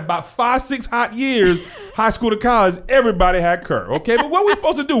 Curve had about 5-6 hot years, high school to college. Everybody had Curve. Okay, but what we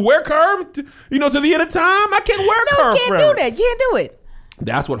supposed to do? Wear Curve? To the end of time? I can't wear Curve. You can't do that. You can't do it.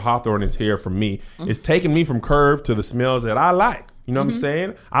 That's what Hawthorne is here for me. It's taking me from Curve to the smells that I like. You know what I'm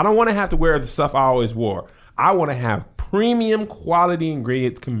saying? I don't want to have to wear the stuff I always wore. I want to have premium quality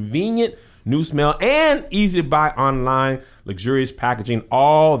ingredients, convenient new smell, and easy to buy online, luxurious packaging,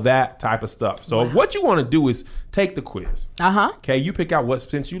 all that type of stuff. So what you want to do is take the quiz. Okay, you pick out what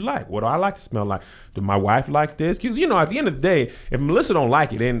scents you like. What do I like to smell like? Do my wife like this? Because, at the end of the day, if Melissa don't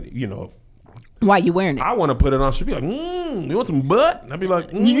like it, then, why you wearing it? I want to put it on. She'll be like, you want some butt? And I'll be like,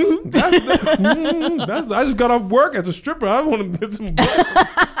 I just got off work as a stripper. I want to get some butt.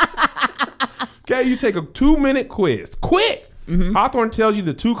 Okay, you take a 2-minute quiz. Quick! Hawthorne tells you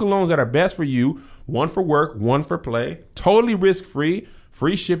the 2 colognes that are best for you. One for work, one for play. Totally risk-free,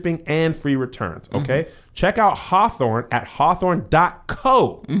 free shipping, and free returns. Okay? Check out Hawthorne at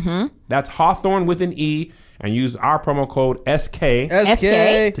hawthorne.co. That's Hawthorne with an E, and use our promo code SK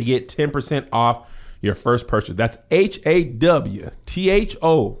to get 10% off your first purchase. That's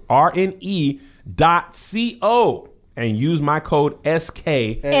HAWTHORNE.co, and use my code SK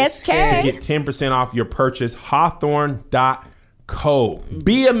to get 10% off your purchase. Hawthorne.co.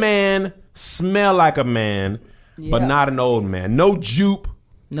 Be a man, smell like a man, but not an old man. No jupe.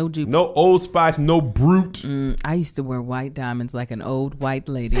 No jupe. No Old Spice. No Brute. I used to wear white diamonds like an old white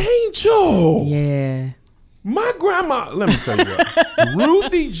lady. Angel. Yeah. My grandma, let me tell you what.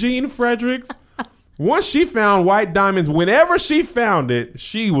 Ruthie Jean Fredericks, once she found white diamonds, whenever she found it,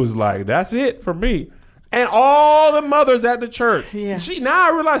 she was like, that's it for me. And all the mothers at the church. Yeah. Now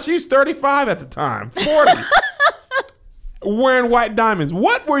I realize she's 35 at the time, 40. Wearing white diamonds.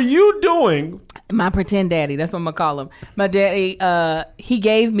 What were you doing? My pretend daddy. That's what I'm going to call him. My daddy, he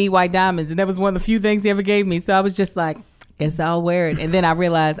gave me white diamonds, and that was one of the few things he ever gave me. So I was just like, guess I'll wear it. And then I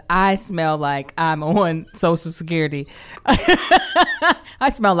realized I smell like I'm on Social Security.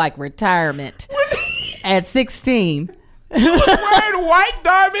 I smell like retirement at 16. You was wearing white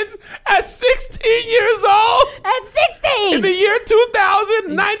diamonds at 16 years old? At 16! In the year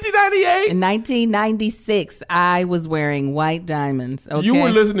 2000, 1998? In 1996, I was wearing white diamonds. Okay? You were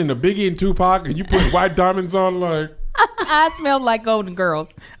listening to Biggie and Tupac, and you put white diamonds on like... I smelled like Golden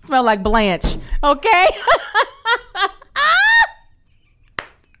Girls. I smelled like Blanche. Okay?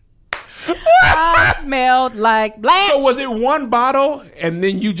 I smelled like Blanche. So was it one bottle, and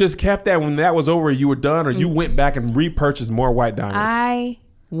then you just kept that when that was over, you were done, or you went back and repurchased more white diamonds? I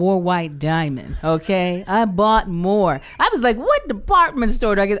wore white diamond, okay? I bought more. I was like, what department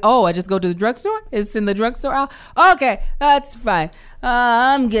store do I get? Oh, I just go to the drugstore? It's in the drugstore aisle? Okay, that's fine.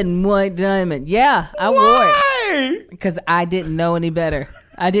 I'm getting white diamond. Yeah, I wore it. Because I didn't know any better.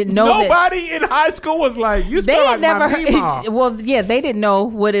 I didn't know Nobody in high school was like, you smell like my mama. Well, yeah, they didn't know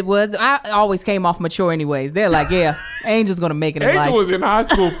what it was. I always came off mature anyways. They're like, yeah, Angel's going to make it in life. Angel was in high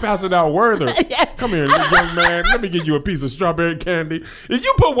school passing out Werther. Yes. Come here, young man. Let me give you a piece of strawberry candy. If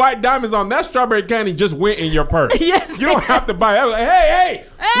you put white diamonds on, that strawberry candy just went in your purse. Yes. You don't have to buy it. I was like, hey,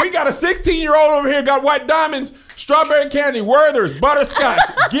 we got a 16-year-old over here got white diamonds. Strawberry candy, Werther's, butterscotch.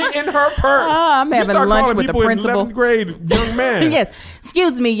 Get in her purse. I'm having lunch with the principal. 11th grade young man. Yes.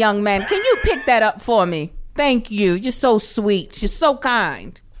 Excuse me, young man. Can you pick that up for me? Thank you. You're so sweet. You're so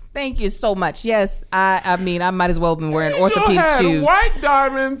kind. Thank you so much. Yes, I mean, I might as well have been wearing orthopedic shoes. White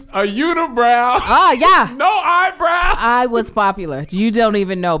diamonds, a unibrow. Oh, yeah. No eyebrow. I was popular. You don't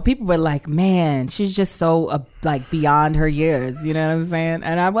even know. People were like, man, she's just so like beyond her years. You know what I'm saying?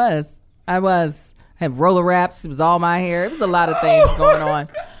 And I was. Had roller wraps. It was all my hair. It was a lot of things going on.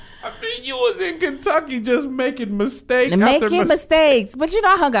 I mean, you was in Kentucky just making mistakes. Making mistakes. But you know,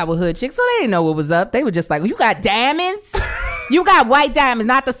 I hung out with hood chicks, so they didn't know what was up. They were just like, you got diamonds? You got white diamonds,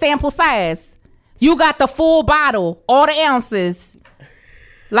 not the sample size. You got the full bottle, all the ounces.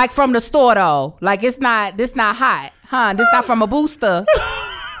 Like from the store, though. Like, this not hot. Huh? This not from a booster.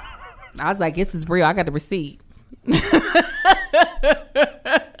 I was like, this is real. I got the receipt.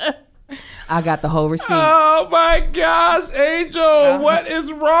 I got the whole receipt. Oh my gosh, Angel, what is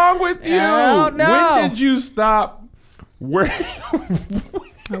wrong with you? I don't know. When did you stop? When did I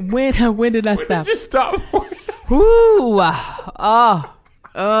stop? When did you stop? Ooh,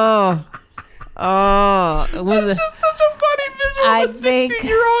 it was just such a funny visual. I of a think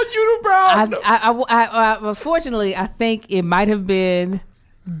 16-year-old unibrow. Unfortunately, I think it might have been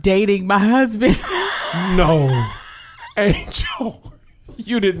dating my husband. No, Angel.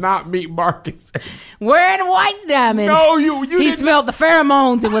 You did not meet Marcus. Wearing white diamond. No, you He didn't. smelled the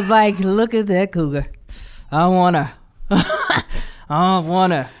pheromones and was like, look at that cougar. I want her. I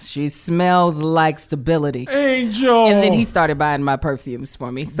want her. She smells like stability. Angel. And then he started buying my perfumes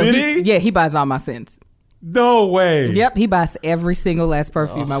for me. So Did he? Yeah, he buys all my scents. No way. Yep, he buys every single last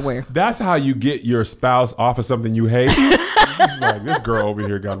perfume I wear. That's how you get your spouse off of something you hate. It's like, this girl over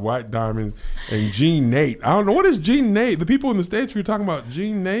here got white diamonds and Jean Nate. I don't know. What is Jean Nate? The people in the States were talking about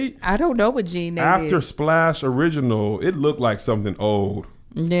Jean Nate. I don't know what Jean Nate After is. Splash Original, it looked like something old.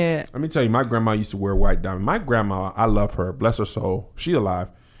 Yeah. Let me tell you, my grandma used to wear white diamonds. My grandma, I love her. Bless her soul. She alive.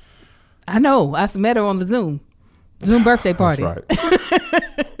 I know. I met her on the Zoom birthday party. That's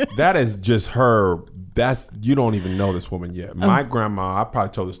right. That is just her. You don't even know this woman yet. My grandma, I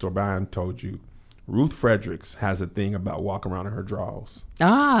probably told the story, but I haven't told you. Ruth Fredericks has a thing about walking around in her drawers.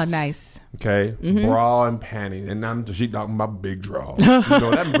 Ah, nice. Okay, bra and panties, and she talking about big draws. You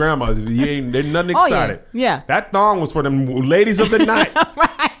know that grandma, they're nothing excited. Yeah. That thong was for them ladies of the night.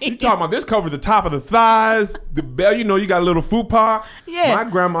 Right. You talking about this covered the top of the thighs, the bell, you know, you got a little fupa. Yeah. My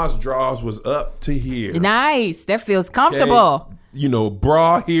grandma's drawers was up to here. Nice. That feels Okay? comfortable. You know,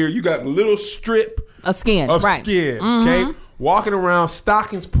 bra here. You got a little strip A skin. of right. skin. Okay? Walking around,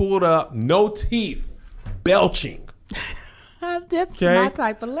 stockings pulled up, no teeth, belching. That's Okay. my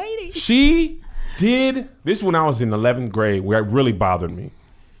type of lady. She did this when I was in 11th grade, where it really bothered me.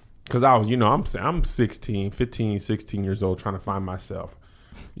 Because I was, you know, I'm 16 years old trying to find myself.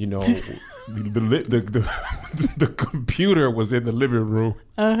 You know, the computer was in the living room.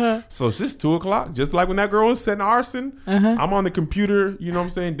 So it's just 2:00, just like when that girl was setting arson. I'm on the computer, you know what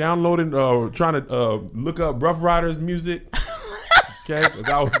I'm saying, downloading, trying to look up Rough Riders music. Okay, 'cause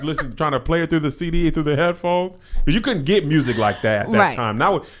I was listening, trying to play it through the CD, through the headphones. Because you couldn't get music like that at that Right. time.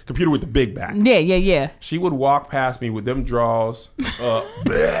 Now, computer with the big back. Yeah. She would walk past me with them drawers,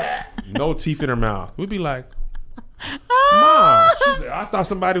 no teeth in her mouth. We'd be like, Mom, she said, I thought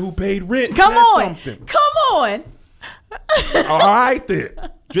somebody who paid rent Come said on. something. Come on. All right then.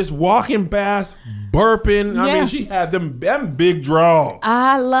 Just walking past, burping. I Yeah. mean, she had them big drawers.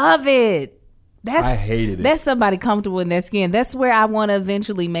 I love it. I hated it. That's somebody comfortable in their skin. That's where I want to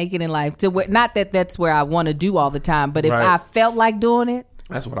eventually make it in life. To where, not that that's where I want to do all the time, but if Right. I felt like doing it,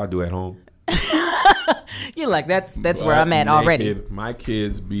 That's what I do at home. you're like, that's where I'm at already. My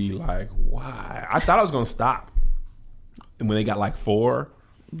kids be like, why? I thought I was going to stop. And when they got like 4,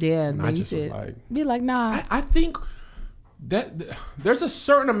 Yeah, and I then you just was said, like, be like, nah. I think that there's a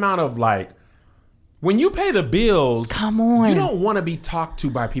certain amount of like, when you pay the bills, Come on. you don't want to be talked to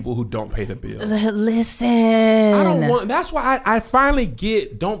by people who don't pay the bills. Listen. I don't want. That's why I finally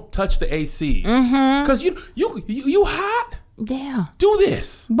get don't touch the AC because you hot. Yeah. Do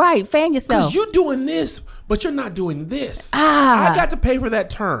this Right. Fan yourself. because you're doing this, but you're not doing this. Ah. I got to pay for that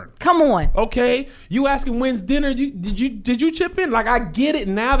turn. Come on. Okay, you asking when's dinner? Did you chip in? Like I get it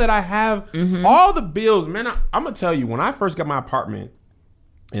now that I have all the bills. Man, I'm gonna tell you, when I first got my apartment,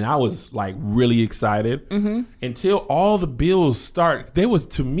 and I was like really excited until all the bills start. They was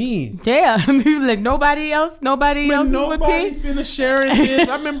to me. Yeah. Like nobody else would Nobody pay. finna sharing this.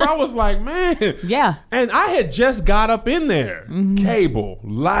 I remember I was like, man. Yeah. And I had just got up in there. Cable,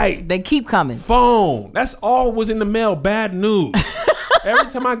 light, They keep coming. phone. That's all was in the mail. Bad news. Every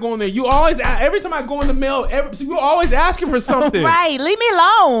time I go in there, every time I go in the mail, you're always asking for something. Right. Leave me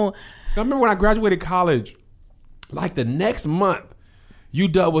alone. I remember when I graduated college, like the next month,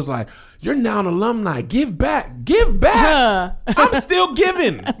 UW was like, you're now an alumni. Give back. I'm still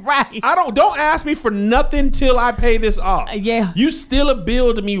giving. Right. Don't ask me for nothing till I pay this off. Yeah. You still a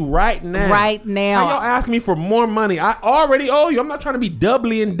bill to me right now. Right now. How y'all ask me for more money? I already owe you. I'm not trying to be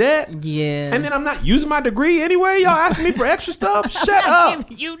doubly in debt. Yeah. And then I'm not using my degree anyway. Y'all asking me for extra stuff? Shut up.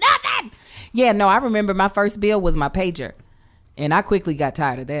 You nothing. Yeah, no, I remember my first bill was my pager. And I quickly got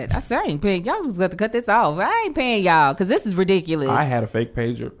tired of that. I said, I ain't paying. Y'all was going to cut this off. I ain't paying y'all because this is ridiculous. I had a fake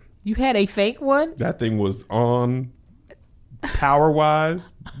pager. You had a fake one? That thing was on power-wise.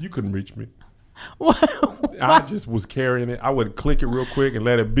 You couldn't reach me. I just was carrying it. I would click it real quick and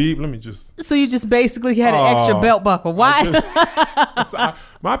let it beep. Let me just... So you just basically had an extra belt buckle. Why?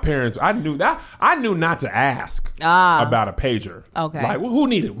 My parents, I knew not to ask about a pager. Okay. Like, well, who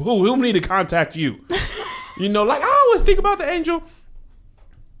needed? Who needed to contact you? You know, like I always think about the Angel.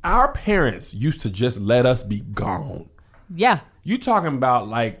 Our parents used to just let us be gone. Yeah. You talking about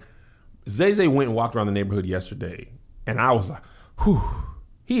like Zay went and walked around the neighborhood yesterday, and I was like, whew,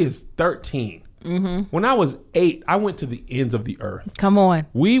 he is 13. When I was 8, I went to the ends of the earth. Come on.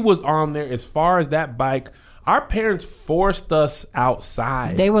 We was on there as far as that bike. Our parents forced us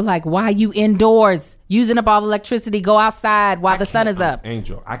outside. They were like, why you indoors using up all the electricity? Go outside while the sun is up.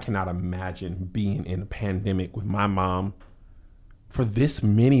 Angel, I cannot imagine being in a pandemic with my mom for this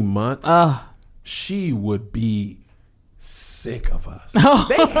many months. She would be sick of us.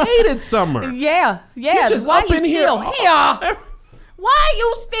 They hated summer. Yeah. You Yeah. just Why up you in still here? Why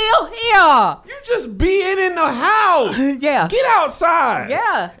you still here? You just being in the house. Yeah. Get outside.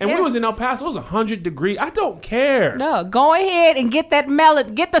 Yeah, And yeah. we was in El Paso. It was 100 degrees. I don't care. No, go ahead and get that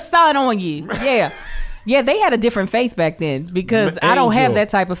melon, get the sun on you. Yeah. Yeah, they had a different faith back then because I don't have Angel. that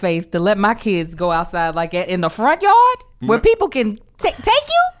type of faith to let my kids go outside like that in the front yard where people can take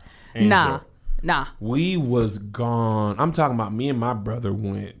you. Angel. Nah. We was gone. I'm talking about me and my brother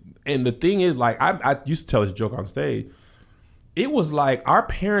went. And the thing is, like, I used to tell this joke on stage. It was like our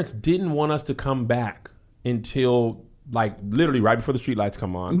parents didn't want us to come back until, like, literally right before the streetlights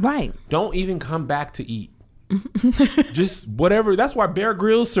come on. Right. Don't even come back to eat. Just whatever. That's why Bear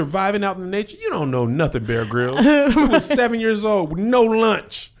Grylls surviving out in the nature. You don't know nothing, Bear Grylls. He was 7 years old with no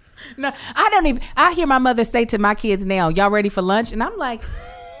lunch. No, I hear my mother say to my kids now, y'all ready for lunch? And I'm like,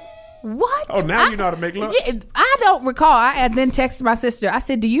 What? Oh, now you know how to make lunch? Yeah, I don't recall. I then texted my sister. I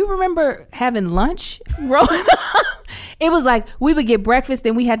said, do you remember having lunch growing up? It was like we would get breakfast,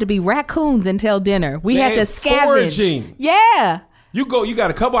 then we had to be raccoons until dinner. We had to scavenge. Foraging. Yeah. You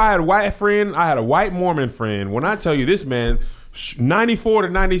got a couple. I had a white friend. I had a white Mormon friend. When I tell you this man, 94 to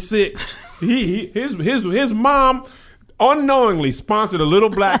 96, his mom unknowingly sponsored a little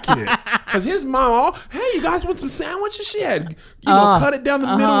black kid. Because his mom, hey, you guys want some sandwiches? She had, cut it down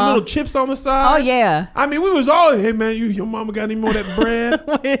the middle, little chips on the side. Oh, yeah. I mean, we was all, hey, man, your mama got any more of that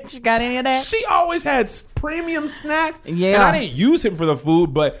bread? She got any of that? She always had premium snacks. Yeah. And I didn't use him for the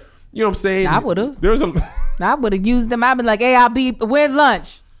food, but you know what I'm saying? I would have. I would have used them. I'd been like, hey, where's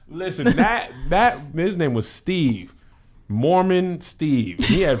lunch? Listen, his name was Steve. Mormon Steve.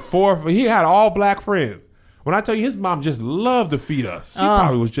 He had all black friends. When I tell you, his mom just loved to feed us. She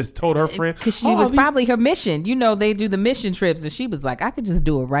probably was just told her friend. Because she was probably her mission. You know, they do the mission trips. And she was like, I could just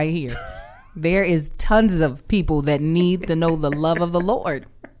do it right here. There is tons of people that need to know the love of the Lord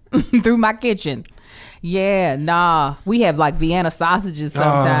through my kitchen. Yeah, nah. We have like Vienna sausages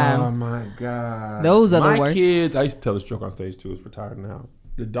sometimes. Oh, my God. Those are the worst. My kids, I used to tell this joke on stage too. It's retired now.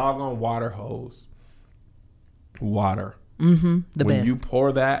 The doggone water hose. Water. The when best. You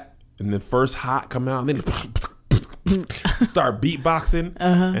pour that, and the first hot come out, and then start beatboxing,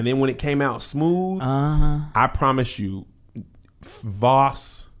 and then when it came out smooth, I promise you,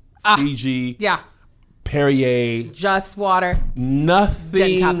 Voss, Fiji, Perrier, just water,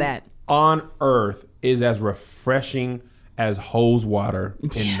 nothing top that. On earth is as refreshing as hose water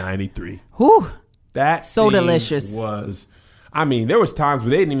in '93. Whew. That so delicious was. I mean, there was times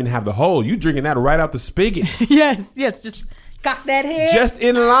where they didn't even have the hole. You drinking that right out the spigot. yes, just. Cock that head. Just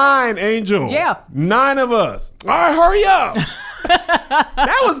in line, Angel. Yeah. 9 of us. All right, hurry up.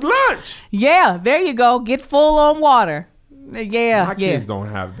 That was lunch. Yeah, there you go. Get full on water. Yeah. My kids don't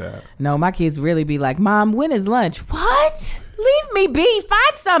have that. No, my kids really be like, Mom, when is lunch? What? Leave me be.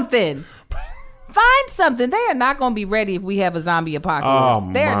 Find something. Find something. They are not going to be ready if we have a zombie apocalypse.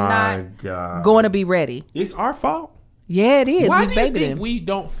 Oh, They're not going to be ready. It's our fault. Yeah, it is. Why we do you babied think them. we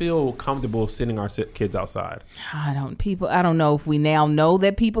don't feel comfortable sending our kids outside? I don't know if we now know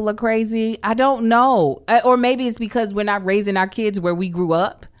that people are crazy. I don't know. Or maybe it's because we're not raising our kids where we grew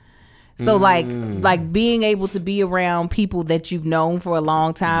up. So like being able to be around people that you've known for a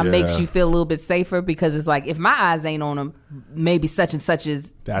long time makes you feel a little bit safer, because it's like, if my eyes ain't on them, maybe such and such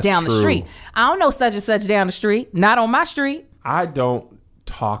is down the street. I don't know such and such down the street. Not on my street. I don't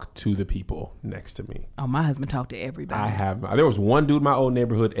talk to the people next to me. Oh, my husband talked to everybody. I have. There was one dude in my old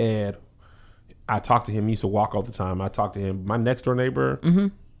neighborhood, Ed. I talked to him. He used to walk all the time. I talked to him. My next door neighbor.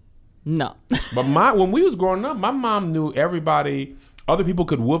 No. But when we was growing up, my mom knew everybody. Other people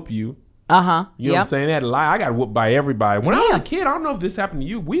could whoop you. You know what I'm saying? That lie. I got whooped by everybody. When I was a kid, I don't know if this happened to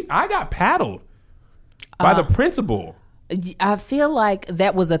you. I got paddled by the principal. I feel like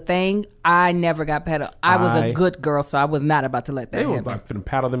that was a thing. I never got paddled. I was a good girl, so I was not about to let that happen. They were about to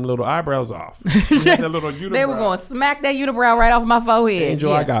paddle them little eyebrows off. They were going to smack that unibrow right off my forehead.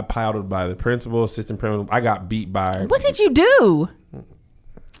 Angel, I got paddled by the principal, assistant principal. I got beat by... What did you do?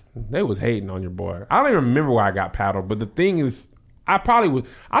 They was hating on your boy. I don't even remember why I got paddled, but the thing is, I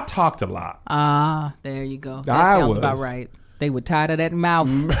talked a lot. There you go. That sounds about right. They were tired of that mouth.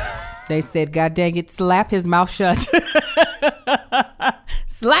 They said, God dang it, slap his mouth shut.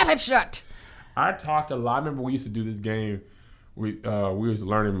 Slap it shut. I talked a lot. I remember we used to do this game. We was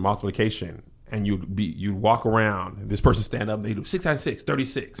learning multiplication, and you'd walk around. This person stand up, and they do 6 times 6,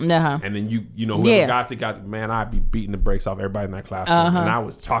 36. And then whoever got man, I'd be beating the brakes off everybody in that classroom. And I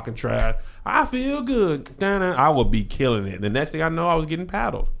was talking trash. I feel good. I would be killing it. The next thing I know, I was getting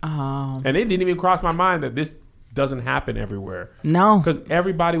paddled. And it didn't even cross my mind that this doesn't happen everywhere. No. Because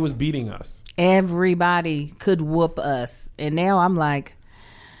everybody was beating us. Everybody could whoop us. And now I'm like,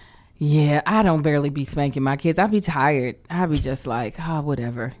 yeah, I don't barely be spanking my kids. I'd be tired. I'd be just like,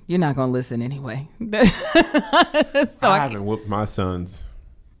 whatever. You're not going to listen anyway. I haven't whooped my sons.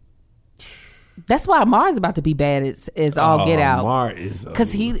 That's why Amar's about to be bad as all get out. Amar is...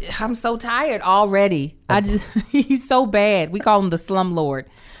 Because I'm so tired already. He's so bad. We call him the slum lord.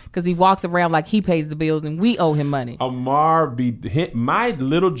 Because he walks around like he pays the bills and we owe him money. Amar, my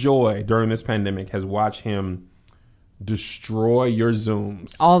little joy during this pandemic has watched him destroy your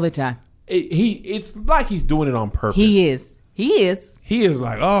Zooms. All the time. It's like he's doing it on purpose. He is. He is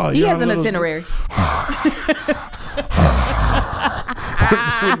like, oh, he has an itinerary.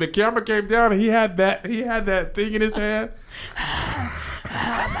 When the camera came down and he had that thing in his hand.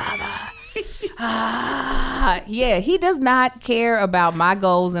 Yeah, he does not care about my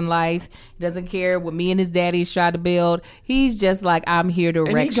goals in life. He doesn't care what me and his daddies try to build. He's just like, I'm here to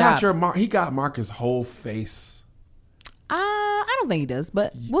And wreck he got shop. he got Marcus' whole face. I don't think he does,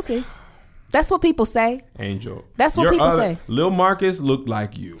 but we'll see. That's what people say. Angel. That's what people say. Lil Marcus looked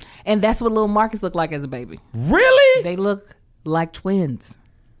like you. And that's what Lil Marcus looked like as a baby. Really? They look like twins.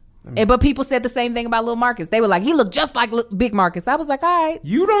 But people said the same thing about Lil Marcus. They were like, he looked just like Big Marcus. I was like, all right.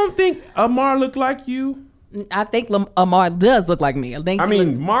 You don't think Amar looked like you? I think Amar does look like me.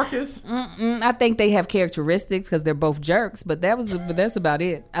 Marcus. I think they have characteristics because they're both jerks. But that's about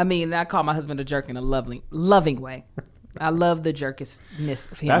it. I mean, I call my husband a jerk in a loving way. I love the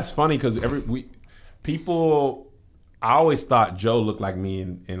jerkishness of him. That's funny because I always thought Joe looked like me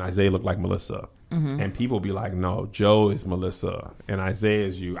and Isaiah looked like Melissa. Mm-hmm. And people be like, no, Joe is Melissa and Isaiah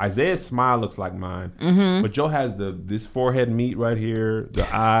is you. Isaiah's smile looks like mine. Mm-hmm. But Joe has this forehead meat right here, the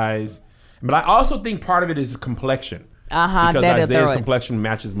eyes. But I also think part of it is complexion. Because Isaiah's complexion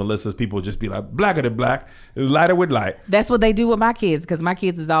matches Melissa's. People just be like, blacker than black, lighter with light. That's what they do with my kids because my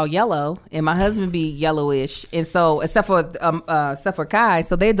kids is all yellow and my husband be yellowish. And so, except for Kai,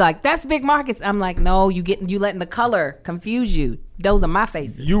 so they're like, that's Big Marcus. I'm like, no, you letting the color confuse you. Those are my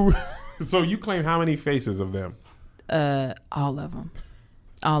faces. So you claim how many faces of them? All of them.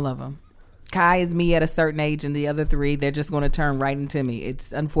 Kai is me at a certain age, and the other three, they're just going to turn right into me.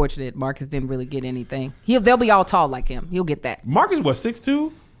 It's unfortunate. Marcus didn't really get anything. They'll be all tall like him. He'll get that. Marcus was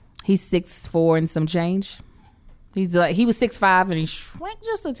 6'2"? He's 6'4" and some change. He was 6'5" and he shrank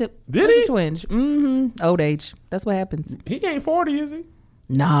just a tip. Did just he? A twinge. Mm-hmm. Old age. That's what happens. He ain't 40, is he?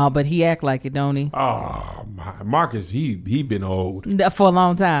 Nah, but he act like it, don't he? Oh, my. Marcus, he been old. For a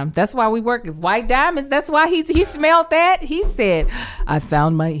long time. That's why we work with White Diamonds. That's why he smelled that. He said, I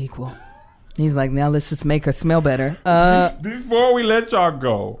found my equal. He's like, now let's just make her smell better. Before we let y'all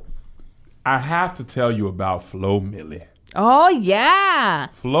go, I have to tell you about Flo Milli. Oh, yeah.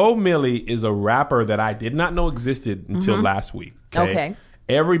 Flo Milli is a rapper that I did not know existed until last week. Okay.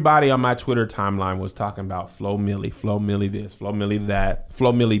 Everybody on my Twitter timeline was talking about Flo Milli this, Flo Milli that,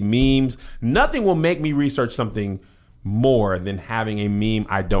 Flo Milli memes. Nothing will make me research something more than having a meme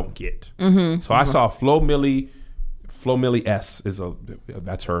I don't get. Mm-hmm. So I saw Flo Milli S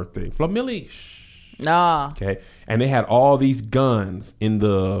that's her thing. Flo Milli. Okay. And they had all these guns in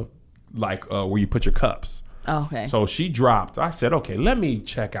the where you put your cups. Okay. So she dropped. I said, okay, let me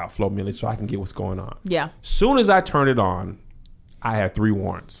check out Flo Milli so I can get what's going on. Yeah. Soon as I turned it on, I had 3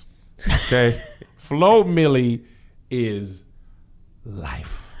 warrants. Okay. Flo Milli is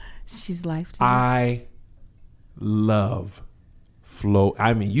life. She's life too. I love Flo.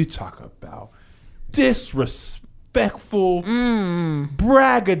 I mean, you talk about disrespectful,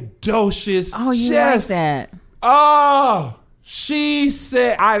 braggadocious. Oh, you like that? Oh, she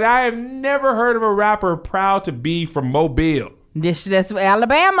said, I have never heard of a rapper proud to be from Mobile. That's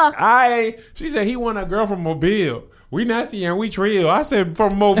Alabama. She said he want a girl from Mobile. We nasty and we trill. I said,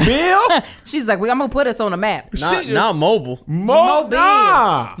 from Mobile? She's like, I'm going to put us on a map. Not mobile. Mobile.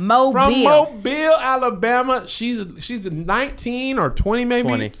 Nah. Mobile. From Mobile, Alabama. She's 19 or 20 maybe?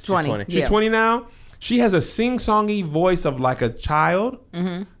 20. She's 20. She's 20 now. She has a sing-songy voice of like a child,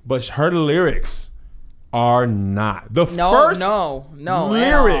 but her lyrics are not. The first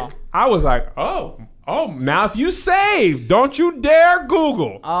lyric, I was like, oh, now if you save, don't you dare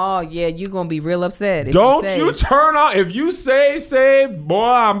Google. Oh, yeah, you're going to be real upset. Don't you turn on. If you save, boy,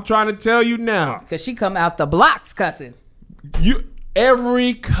 I'm trying to tell you now. Because she come out the blocks cussing.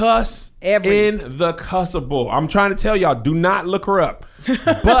 Every cuss in the cussable. I'm trying to tell y'all, do not look her up.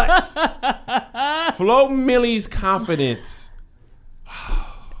 But Flo Milli's confidence.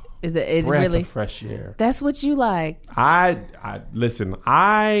 It breath really of fresh air. That's what you like. I listen.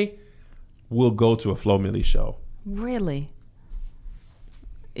 I will go to a Flo Milli show. Really?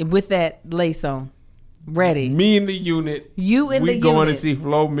 With that lace on, ready. Me and the unit. You and the unit. We going to see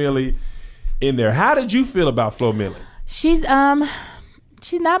Flo Milli in there. How did you feel about Flo Milli?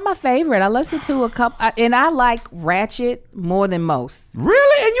 She's not my favorite. I listened to a couple, and I like Ratchet more than most.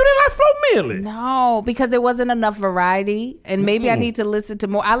 Really? And you didn't like Flo Milli? No, because there wasn't enough variety, and maybe I need to listen to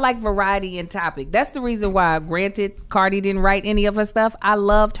more. I like variety and topic. That's the reason why, granted, Cardi didn't write any of her stuff. I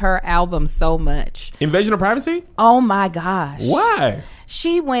loved her album so much. Invasion of Privacy? Oh, my gosh. Why?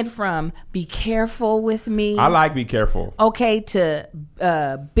 She went from Be Careful With Me. I like Be Careful. Okay, to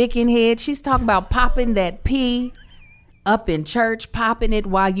Bickenhead. She's talking about popping that pee up in church, popping it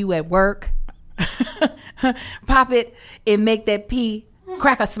while you at work. Pop it and make that pee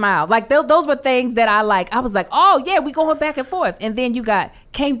crack a smile. Like those were things that I like. I was like, oh yeah, we going back and forth. And then you got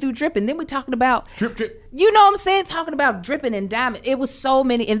Came Through Dripping. Then we talking about Drip. You know what I'm saying? Talking about dripping and diamond. It was so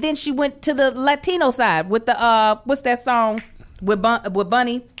many. And then she went to the Latino side with the what's that song with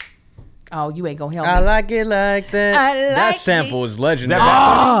Bunny? Oh, you ain't gonna help me. I like it like that. That sample is legendary.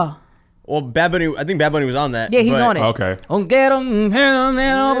 Well, Bad Bunny, I think Bad Bunny was on that. Yeah, he's on it. Okay. I'm gonna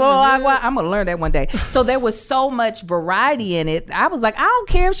learn that one day. So there was so much variety in it. I was like, I don't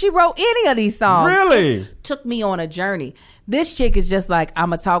care if she wrote any of these songs. Really? It took me on a journey. This chick is just like, I'm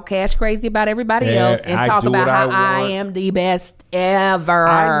gonna talk cash crazy about everybody else and talk about how I am the best ever.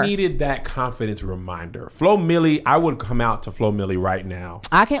 I needed that confidence reminder. Flo Milli, I would come out to Flo Milli right now.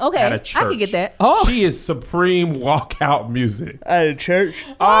 I can At a church. I can get that. Oh, She is supreme walkout music. At a church.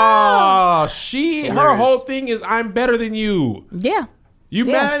 Oh, her whole thing is I'm better than you. yeah. You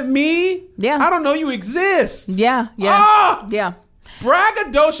mad at me? Yeah. I don't know you exist. Yeah. Ah! Yeah.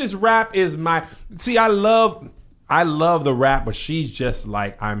 Braggadocious rap is my I love the rap, but she's just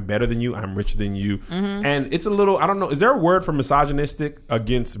like, I'm better than you, I'm richer than you. And it's a little, I don't know, is there a word for misogynistic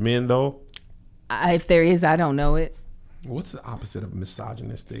against men though? If there is, I don't know it. What's the opposite of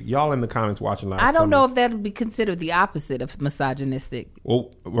misogynistic? Y'all in the comments watching live. I don't know if that would be considered the opposite of misogynistic.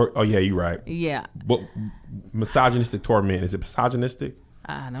 Well, oh yeah, you're right. Yeah. But misogynistic toward men, is it misogynistic?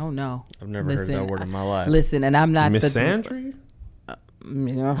 I don't know. I've never heard that word in my life. Listen, and I'm not Misandry?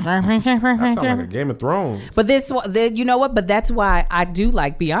 That sounds like a Game of Thrones. But you know what? But that's why I do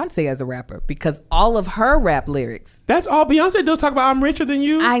like Beyonce as a rapper, because all of her rap lyrics. That's all Beyonce does, talk about I'm richer than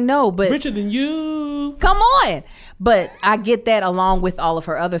you. I know, but richer than you. Come on. But I get that along with all of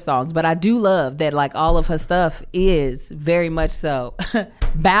her other songs. But I do love that, like, all of her stuff is very much so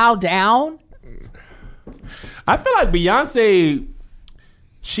bow down. I feel like Beyonce,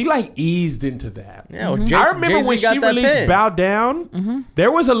 she like eased into that. Yeah, well, I remember when she released Bow Down,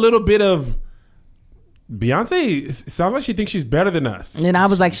 there was a little bit of Beyonce, it sounds like she thinks she's better than us. And I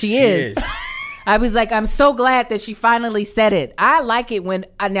was like, she is. I was like, I'm so glad that she finally said it. I like it when,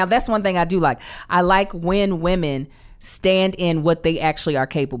 now that's one thing I do like. I like when women stand in what they actually are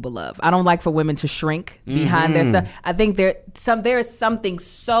capable of. I don't like for women to shrink behind their stuff. I think there is something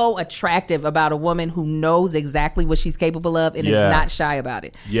so attractive about a woman who knows exactly what she's capable of and is not shy about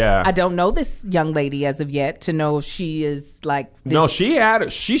it. Yeah. I don't know this young lady as of yet to know if she is like this. No,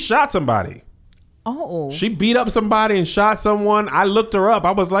 she shot somebody. Oh. She beat up somebody and shot someone. I looked her up. I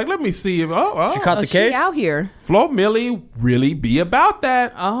was like, let me see if she caught the case. She out here. Flo Milli really be about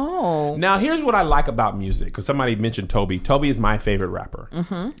that. Oh. Now, here's what I like about music, because somebody mentioned Toby. Toby is my favorite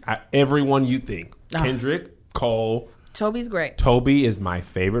rapper. Everyone you think. Kendrick, Cole. Toby's great. Toby is my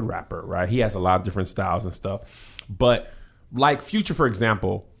favorite rapper, right? He has a lot of different styles and stuff. But like Future, for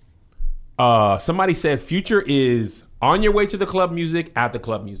example, somebody said Future is on your way to the club music, at the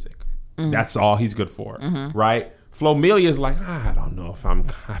club music. That's all he's good for, right? Flo Milli is like, I don't know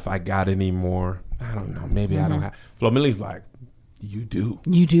if I got any more. I don't know. Maybe I don't have. Flo Milli's like, you do.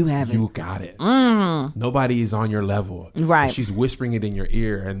 You do have it. You got it. Nobody is on your level. Right. And she's whispering it in your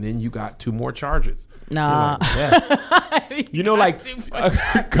ear, and then you got 2 more charges. Nah. Like, yes. You know, like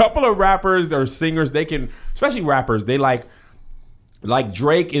a couple of rappers or singers, they can, especially rappers, they like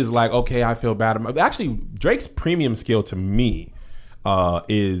Drake is like, okay, I feel bad. Actually, Drake's premium skill to me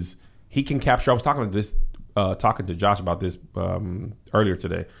is he can capture. I was talking to Josh about this earlier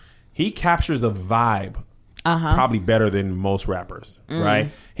today. He captures a vibe probably better than most rappers,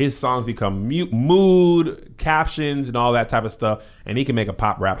 right? His songs become mood, captions, and all that type of stuff, and he can make a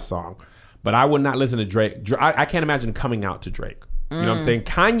pop rap song. But I would not listen to Drake. I can't imagine coming out to Drake. You know what I'm saying?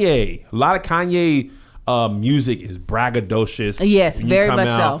 Kanye, a lot of Kanye music is braggadocious. Yes, very much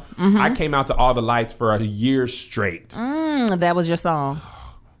so. I came out to All the Lights for a year straight. That was your song.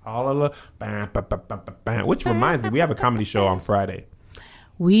 All of the bam, bam, bam, bam, bam, which reminds me, we have a comedy show on Friday.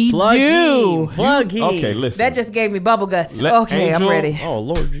 We Plug do. Plug he. Okay, listen. That just gave me bubble guts. Okay, Angel, I'm ready. Oh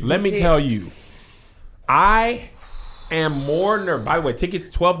Lord. Jesus. Let me tell you, I am more nervous. By the way,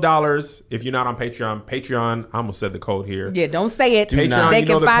 tickets $12 if you're not on Patreon. Patreon, I almost said the code here. Yeah, don't say it. Patreon, They you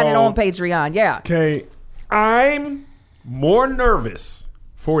know can the find it code. on Patreon. Yeah. Okay, I'm more nervous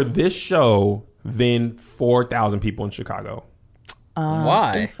for this show than 4,000 people in Chicago.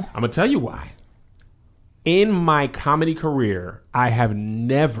 Why? I'm gonna tell you why. In my comedy career, I have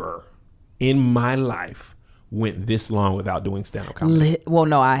never in my life went this long without doing stand-up comedy. Well,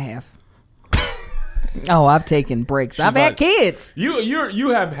 no, I have. Oh, I've taken breaks. I've had kids. You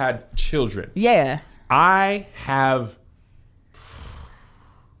have had children. Yeah. I have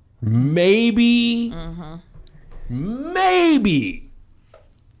maybe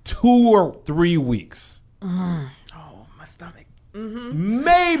 2 or 3 weeks. Oh, my stomach.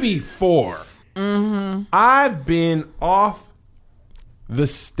 maybe 4. I've been off the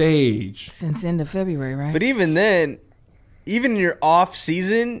stage since end of February, right? But even then, even in your off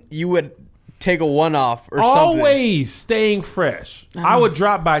season, you would take a one-off or something. Always staying fresh. I would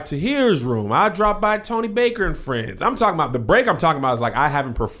drop by Tahir's room. I'd drop by Tony Baker and friends. I'm talking about the break. I'm talking about is like I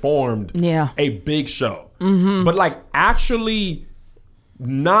haven't performed a big show, but like actually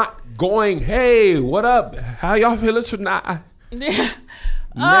not going. Hey, what up? How y'all feeling tonight?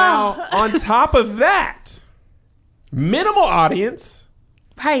 Now on top of that, minimal audience.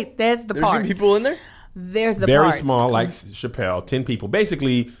 Right, that's the There's part. some people in there. There's the Very part. small, like Chappelle, 10 people.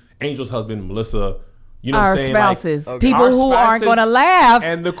 Basically, Angel's husband, Melissa, you know Our what I'm saying? spouses. Like, People our who aren't spouses going to laugh.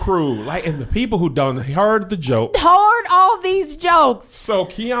 and the crew, like, and the people who done heard the joke. Heard all these jokes. So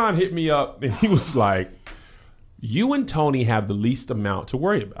Keon hit me up and he was like, you and Tony have the least amount to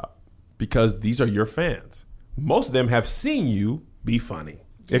worry about because these are your fans. Most of them have seen you be funny.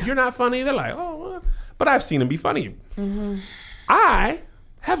 If you're not funny, they're like, oh, well, but I've seen him be funny. I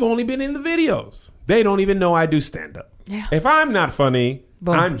have only been in the videos. They don't even know I do stand-up. Yeah. If I'm not funny,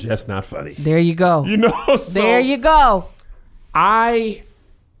 Boom. I'm just not funny. There you go. You know? So There you go. I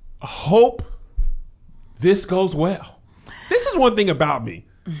hope this goes well. This is one thing about me.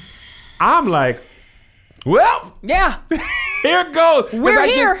 I'm like, well, Yeah. here it goes. 'Cause We're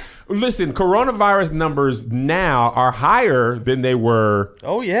here. Listen, coronavirus numbers now are higher than they were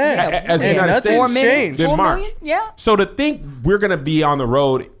Oh yeah, as the Hey, United nothing's States changed. in 4 March. million? Yeah. So to think we're going to be on the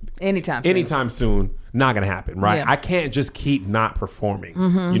road Anytime soon. soon, not going to happen, right? Yeah. I can't just keep not performing.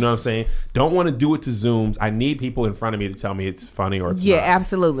 You know what I'm saying? Don't want to do it to Zooms. I need people in front of me to tell me it's funny or it's Yeah, not.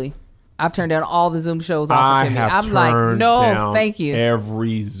 absolutely. I've turned down all the Zoom shows I offered to me. have I'm turned like, no, down thank you.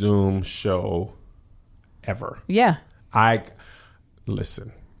 every Zoom show ever. Yeah.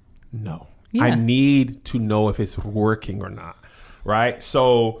 Listen, no. Yeah. I need to know if it's working or not, right?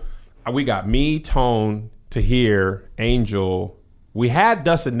 So we got me, Tone, Tahir, Angel. We had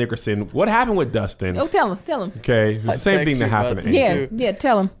Dustin Nickerson. What happened with Dustin? Oh, tell him. Okay, it's the same text thing that you happened about to this. Angel. Yeah,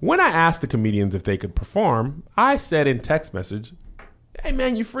 tell him. When I asked the comedians if they could perform, I said in text message, hey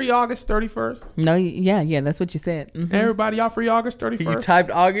man, you free August 31st? No, yeah, that's what you said. Mhm. Everybody, y'all free August 31st? You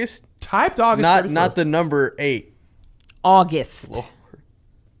typed August, Typed August not 31st. not the number 8. August.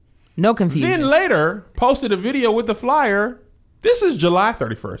 No confusion. Then later, posted a video with the flyer. This is July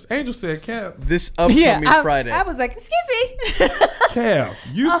 31st. Angel said, Kev, This upcoming Friday. I was like, excuse me. Kev,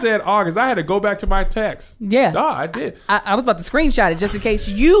 you said August. I had to go back to my text. Yeah. Duh, I did. I was about to screenshot it just in case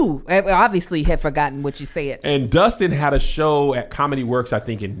you obviously had forgotten what you said. And Dustin had a show at Comedy Works, I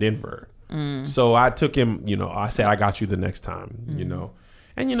think, in Denver. So I took him, I said, I got you the next time,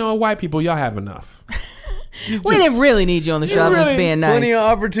 And, white people, y'all have enough. We didn't really need you on the show. I'm just really- being nice. Plenty of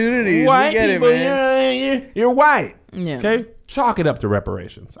opportunities. White we get people, it, man. you're white. Yeah. Okay? Chalk it up to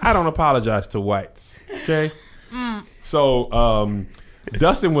reparations. I don't apologize to whites. Okay? So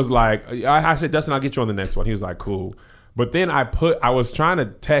Dustin was like, I said, Dustin, I'll get you on the next one. He was like, cool. But then I was trying to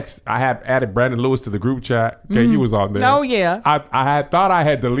text. I had added Brandon Lewis to the group chat. Okay, he was on there. Oh, yeah. I had thought I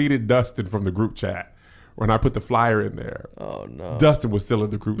had deleted Dustin from the group chat when I put the flyer in there. Oh no. Dustin was still in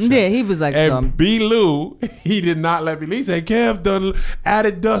the group chat. Yeah, he was like, and B. Lou, he did not let me leave. He said, Kev done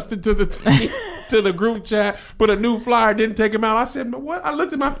added Dustin to the to the group chat, put a new flyer, didn't take him out. I said, but what? I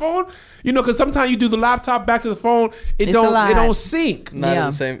looked at my phone, because sometimes you do the laptop back to the phone, it It's a don't lot. sync. Not Yeah.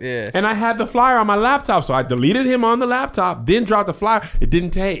 the same. Yeah. And I had the flyer on my laptop, so I deleted him on the laptop, then dropped the flyer. It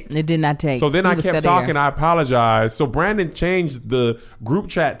didn't take. It did not take. So then He I was kept still there. talking. I apologized. So Brandon changed the group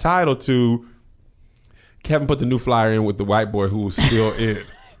chat title to Kevin put the new flyer in with the white boy who was still in.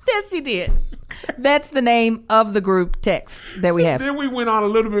 Yes, he did. That's the name of the group text that we have. Then we went on a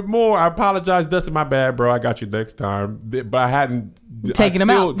little bit more. I apologize, Dustin. My bad, bro. I got you next time. But I hadn't Taken him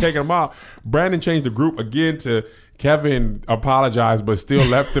out. Taken him out. Brandon changed the group again to Kevin apologized, but still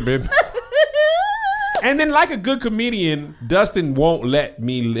left him in. And then, like a good comedian, Dustin won't let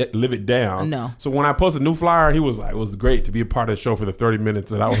me live it down. No. So when I posted a new flyer, he was like, it was great to be a part of the show for the 30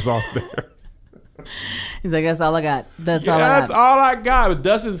 minutes that I was on there. He's like, that's all I got. That's Yeah, all I that's got. all I got. But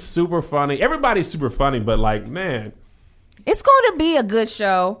Dustin's super funny. Everybody's super funny, but like, man. It's going to be a good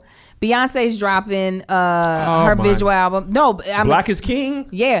show. Beyonce's dropping her my- visual album. No, Black is King?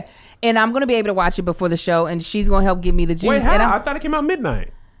 Yeah. And I'm going to be able to watch it before the show, and she's going to help give me the juice. Wait, And how? I thought it came out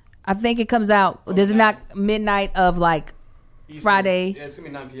midnight. I think it comes out. Does it not midnight of like Friday? Yeah, it's gonna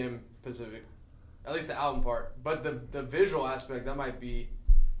be 9 p.m. Pacific. At least the album part, but the visual aspect that might be.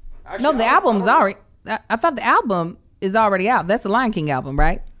 Actually, No, the album's already. I thought the album is already out. That's the Lion King album,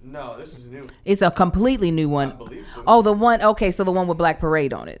 right? No, this is new. It's a completely new one. I believe so. Oh, the one. Okay, so the one with Black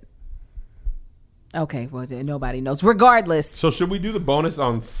Parade on it. Okay, well, then nobody knows. Regardless. So should we do the bonus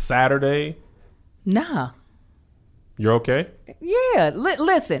on Saturday? Nah. You're okay? Yeah,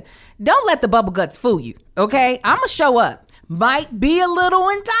 listen, don't let the bubble guts fool you, okay? I'm going to show up. Might be a little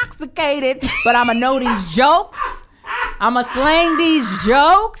intoxicated, but I'm going to know these jokes. I'm going to slang these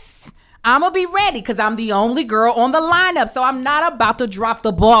jokes. I'm going to be ready because I'm the only girl on the lineup, so I'm not about to drop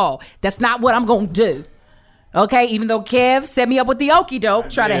the ball. That's not what I'm going to do. Okay, even though Kev set me up with the okie doke,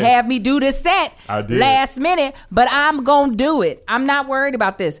 try to have me do this set last minute, but I'm going to do it. I'm not worried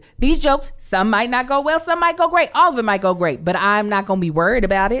about this. These jokes, some might not go well, some might go great. All of it might go great, but I'm not going to be worried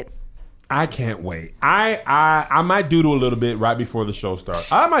about it. I can't wait. I might doodle a little bit right before the show starts.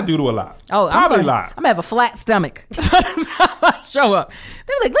 I might doodle a lot. Oh, probably a lot. I'm going to have a flat stomach. Show up.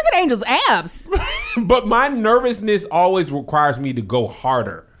 They're like, look at Angel's abs. But my nervousness always requires me to go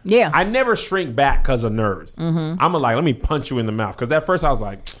harder. Yeah. I never shrink back because of nerves. I'm like, let me punch you in the mouth. Because at first I was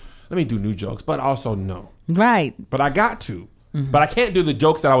like, let me do new jokes, but also no. Right. But I got to. But I can't do the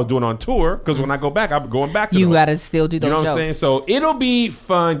jokes that I was doing on tour because when I go back, I'm going back to you them. got to still do those jokes. You know what I'm saying? So it'll be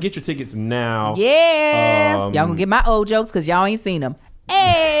fun. Get your tickets now. Yeah. Y'all going to get my old jokes because y'all ain't seen them.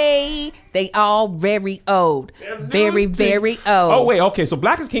 Hey, they all very old. Very, very old. Oh, wait. Okay. So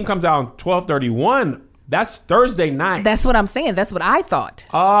Black is King comes out on 12/31. That's Thursday night. That's what I'm saying. That's what I thought.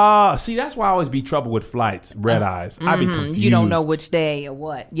 See, that's why I always be trouble with flights, red eyes. I be confused. You don't know which day or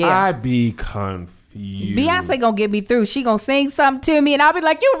what. Yeah. I be confused. Beyonce gonna get me through. She gonna sing something to me and I'll be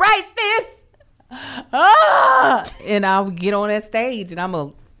like, you right, sis. And I'll get on that stage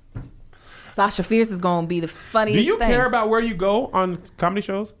and Sasha Fierce is gonna be the funniest thing. Do you care about where you go on comedy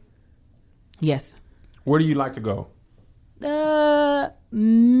shows? Yes. Where do you like to go?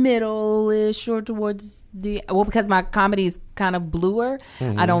 Middle-ish or towards because my comedy is kind of bluer.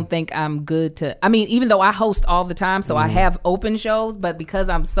 I don't think I'm good to, even though I host all the time, so I have open shows, but because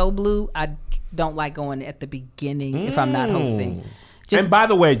I'm so blue, I don't like going at the beginning if I'm not hosting. And by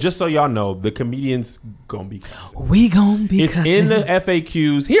the way, just so y'all know, the comedians gonna be cussing. We gonna be It's cussing. in the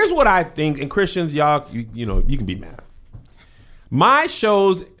FAQs. Here's what I think, and Christians, y'all, you know, you can be mad. My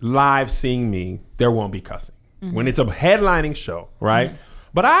shows live seeing me, there won't be cussing. When it's a headlining show, right?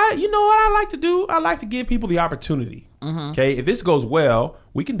 But you know what I like to do? I like to give people the opportunity. Okay, if this goes well,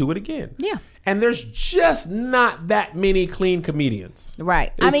 we can do it again. Yeah. And there's just not that many clean comedians.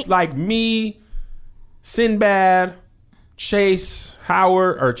 Right. It's like me, Sinbad, Chase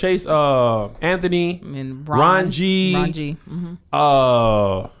Howard, or Chase Anthony, and Ron G. Ron G.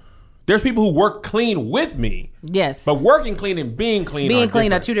 There's people who work clean with me. Yes. But working clean and being clean are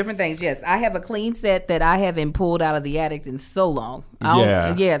different. two different things. Yes. I have a clean set that I haven't pulled out of the attic in so long.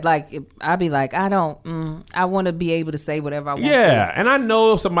 Like I'd be like, I want to be able to say whatever I want to. Yeah. And I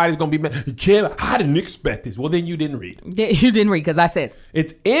know somebody's going to be mad. Kim, I didn't expect this. Well, then you didn't read. Yeah, you didn't read because I said.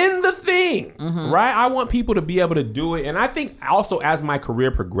 It's in the thing, right? I want people to be able to do it. And I think also as my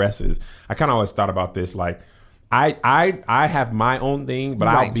career progresses, I kind of always thought about this, like, I have my own thing, but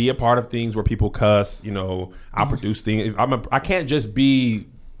I'll be a part of things where people cuss. You know, I'll produce things. I can't just be.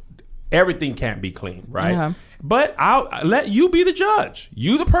 Everything can't be clean, right? But I'll let you be the judge.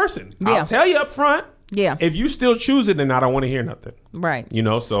 You the person. Yeah. I'll tell you up front. Yeah. If you still choose it, then I don't want to hear nothing. Right. You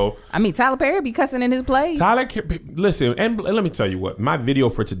know, so. Tyler Perry be cussing in his plays. Tyler, listen, and let me tell you what. My video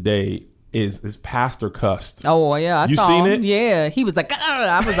for today is Pastor Cussed. Oh, yeah. You seen it? Yeah. He was like,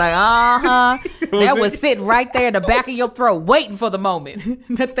 I was like, that was sitting right there in the back of your throat, waiting for the moment.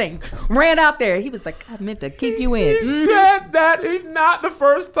 That thing ran out there. He was like, I meant to keep you in. He said that is not the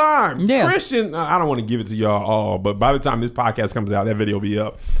first time. Yeah. Christian, I don't want to give it to y'all all, but by the time this podcast comes out, that video will be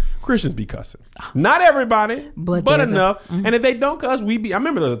up. Christians be cussing. Not everybody, but enough. And if they don't cuss, I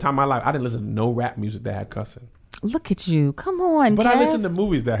remember there was a time in my life I didn't listen to no rap music that had cussing. Look at you. Come on, But Kev. I listened to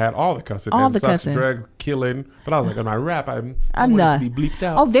movies that had all the cussing. All the cussing. Drug, killing. But I was like, on my rap, I'm not. to be bleeped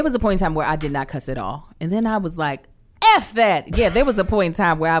out. Oh, there was a point in time where I did not cuss at all. And then I was like, F that. Yeah, there was a point in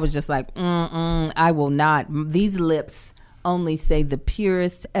time where I was just like, I will not. These lips only say the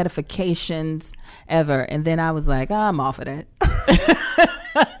purest edifications ever. And then I was like, I'm off of that.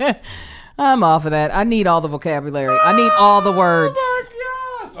 I'm off of that. I need all the vocabulary. I need all the words.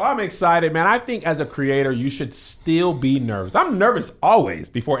 So I'm excited, man. I think as a creator, you should still be nervous. I'm nervous always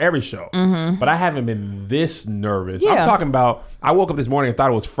before every show, but I haven't been this nervous. Yeah. I'm talking about, I woke up this morning and thought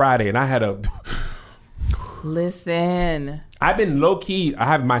it was Friday, and I had a... Listen. I've been low-key. I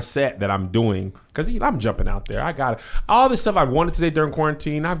have my set that I'm doing, because I'm jumping out there. I got all this stuff I wanted to say during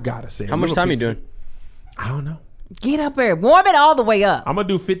quarantine, I've got to say. How much time are you doing? I don't know. Get up there. Warm it all the way up. I'm going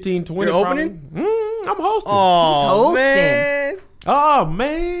to do 15, 20. You're opening? I'm hosting. Oh, He's hosting. man. Oh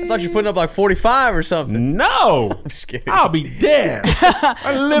man! I thought you were putting up like 45 or something. No, I'm just kidding. I'll be dead.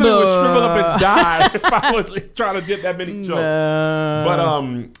 I literally would shrivel up and die if I was trying to get that many jokes.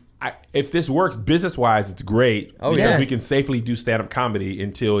 But if this works business wise, it's great because we can safely do stand up comedy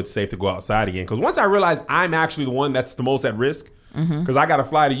until it's safe to go outside again. Because once I realize I'm actually the one that's the most at risk, because I got to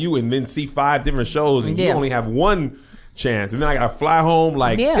fly to you and then see 5 different shows, and you only have one chance, and then I got to fly home.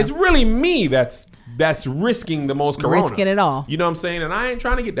 Like it's really me that's risking the most corona. Risking it all. You know what I'm saying? And I ain't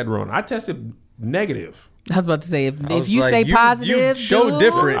trying to get that corona. I tested negative. I was about to say, if you say positive, you show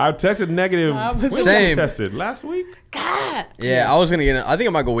different. I texted negative. Same. I tested last week. God. Yeah, I was gonna get. I think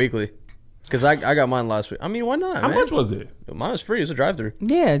I might go weekly because I got mine last week. I mean, why not? How much was it? Mine was free. It's a drive-through.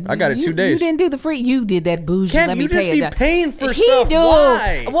 Yeah, I got it 2 days. You didn't do the free. You did that bougie. Can't let me you just pay be it. paying for stuff?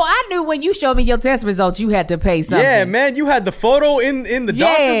 Why? Well, I knew when you showed me your test results, you had to pay something. Yeah, man, you had the photo in the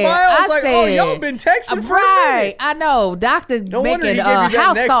doctor bio. I was like, oh, y'all been texting for a minute. I know, doctor No wonder he making gave you that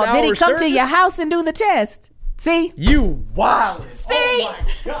house next call. Did he hour come to service? your house and do the test? See? You wildin'. See? Oh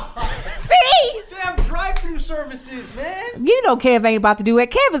my God. See? They have drive-through services, man. You know Kev ain't about to do it.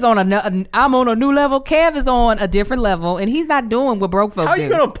 Kev is on I'm on a new level. Kev is on a different level, and he's not doing what broke folks How do. you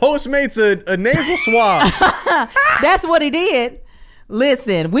gonna Postmates a nasal swab? That's what he did.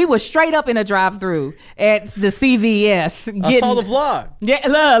 Listen, we were straight up in a drive-through at the CVS. I saw the vlog.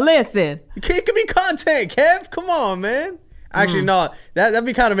 Yeah, listen. It could be content, Kev. Come on, man. Actually, no. That'd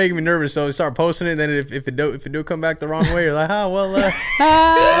be kind of making me nervous. So we start posting it, and then if it do come back the wrong way, you're like,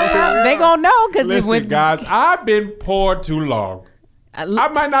 they gonna know because Listen, guys, I've been poor too long. I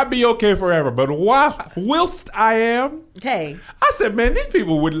might not be okay forever, but whilst I am, hey, I said, man, these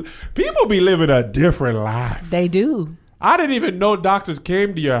people be living a different life. They do. I didn't even know doctors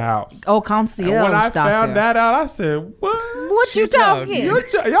came to your house. Oh, concierge And when I doctor. found that out, I said, what? What you talking?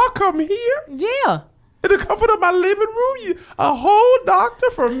 Y'all come here? Yeah. In the comfort of my living room, a whole doctor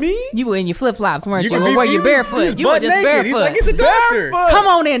for me? You were in your flip flops, weren't you? could Or be- were he you was barefoot? You were butt just naked. barefoot. He's like, he's a doctor. Barefoot. Come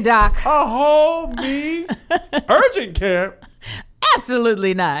on in, doc. A whole me urgent care.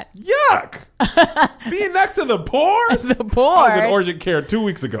 Absolutely not. Yuck. Being next to the pores. The pores. I was in urgent care 2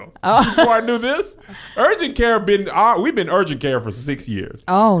 weeks ago. Before I knew this, urgent care we've been urgent care for 6 years.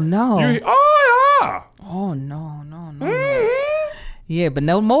 Oh no. Oh yeah. Oh no. Mm-hmm. Yeah, but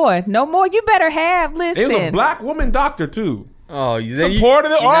no more. No more. You better have. Listen. It was a black woman doctor too. Oh,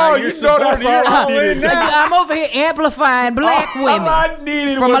 Supported it. Oh, you know that's all I needed. I'm over here amplifying black women. All I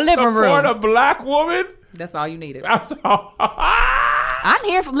needed from was a living room. support a black woman. That's all you needed. That's all. I'm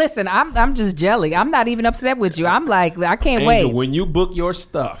here for. Listen, I'm just jelly. I'm not even upset with you. I'm like, I can't Angel, wait. when you book your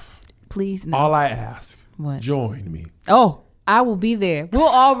stuff, Please, no. all I ask, What? join me. Oh, I will be there. We'll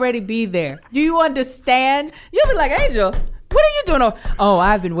already be there. Do you understand? You'll be like, Angel, what are you doing? Oh,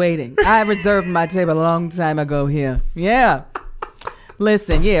 I've been waiting. I reserved my table a long time ago here. Yeah.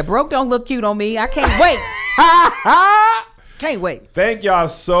 Listen, yeah, broke don't look cute on me. I can't wait. Can't wait. Thank y'all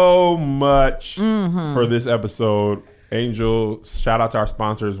so much for this episode. Angel, shout out to our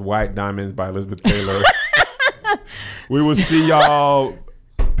sponsors, White Diamonds by Elizabeth Taylor. We will see y'all.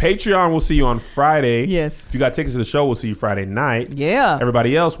 Patreon will see you on Friday. Yes. If you got tickets to the show, we'll see you Friday night. Yeah.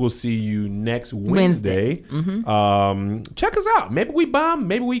 Everybody else, we'll see you next Wednesday. Check us out. Maybe we bomb,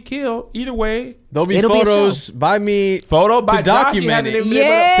 maybe we kill. Either way. There'll be It'll be a photos by me. Photo by to Josh, document he it. hasn't even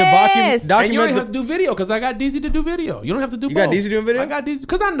Yes. To document and you don't the- have to do video because I got DZ to do video. You don't have to do You both. got DZ doing video? I got DZ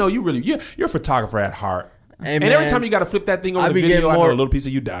because I know you're a photographer at heart. Hey, and every man, time you got to flip that thing over I the be video, getting I know more- a little piece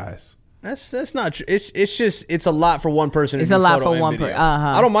of you dies. That's not true. It's just it's a lot for one person. It's to a do lot photo for and one video. person.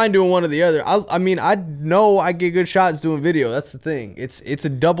 Uh-huh. I don't mind doing one or the other. I mean, I know I get good shots doing video. That's the thing. It's a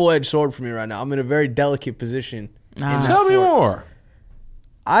double-edged sword for me right now. I'm in a very delicate position. in that Tell me fork. more.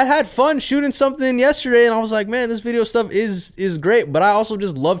 I had fun shooting something yesterday, and I was like, man, this video stuff is great. But I also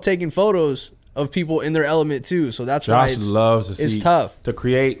just love taking photos of people in their element too. So that's why Josh loves to see. it's tough. To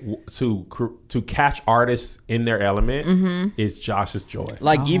create, to catch artists in their element is Josh's joy.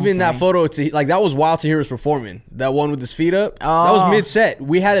 Like even that photo, that was Wild Tahir was performing. That one with his feet up. That was mid-set.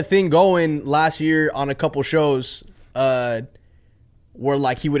 We had a thing going last year on a couple shows where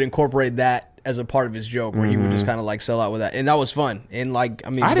like he would incorporate that as a part of his joke, where he would just kind of like sell out with that, and that was fun. And like, I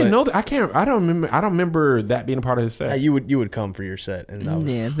mean, I didn't know that. I don't remember that being a part of his set. you would come for your set, and that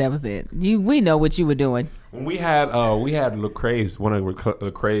was that was it. We know what you were doing. When we had Lecrae's, one of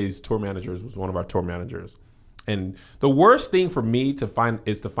Lecrae's tour managers was one of our tour managers, and the worst thing for me to find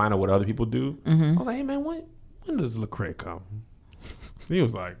out what other people do. I was like, hey man, when does Lecrae come? He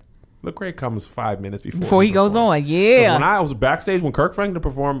was like, Lecrae comes 5 minutes before he goes performs. on. Yeah. When I was backstage when Kirk Franklin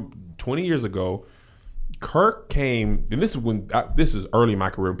performed 20 years ago, Kirk came, and this is when this is early in my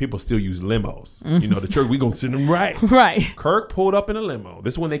career. When people still use limos. You know, the church, we gonna send them right. Right. Kirk pulled up in a limo.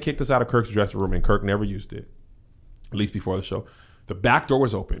 This is when they kicked us out of Kirk's dressing room, and Kirk never used it, at least before the show. The back door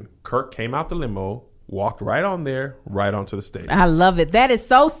was open. Kirk came out the limo, walked right on there, right onto the stage. I love it. That is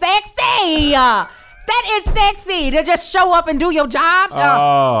so sexy. That is sexy to just show up and do your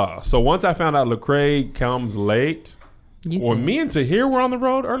job. So once I found out Lecrae comes late, when me and Tahir were on the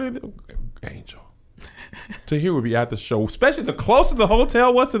road earlier, Angel. Tahir would be at the show, especially the closer the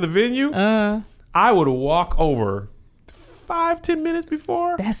hotel was to the venue. I would walk over 5-10 minutes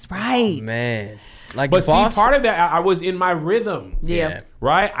before. That's right. Oh, man. Like, but see, part of that, I was in my rhythm. Yeah.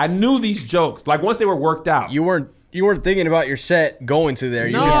 Right? I knew these jokes. Like, once they were worked out. You weren't thinking about your set going to there.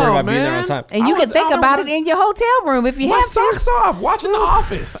 You were just worried about being there on time. And you can think about it in your hotel room if you have to. My socks off, watching The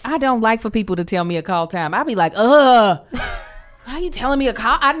Office. I don't like for people to tell me a call time. I'll be like, why are you telling me a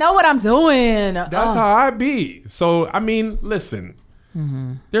call? I know what I'm doing. That's how I be. So, I mean, listen.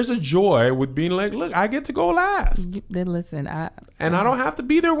 There's a joy with being like, look, I get to go last. Then listen, I don't have to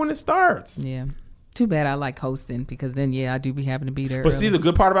be there when it starts. Yeah. Too bad I like hosting because then, I do be having to be there. But see, the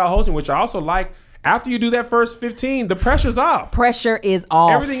good part about hosting, which I also like, after you do that first 15, the pressure's off. Pressure is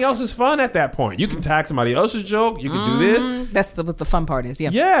off. Everything else is fun at that point. You can tag somebody else's joke. You can do this. That's what the fun part is.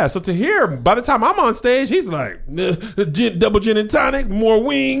 Yeah. Yeah. So Tahir, by the time I'm on stage, he's like, double gin and tonic, more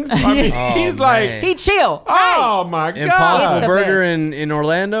wings. I mean, he's like, he chill. Oh my God. Impossible Burger in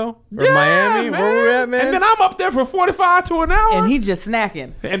Orlando or Miami. Man. Where we're at, man. And then I'm up there for 45 to an hour. And he just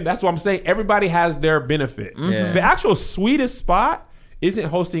snacking. And that's what I'm saying. Everybody has their benefit. Yeah. The actual sweetest spot isn't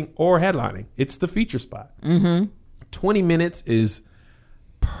hosting or headlining. It's the feature spot. 20 minutes is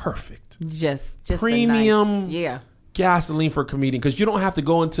perfect. Just premium. Nice, gasoline for a comedian, because you don't have to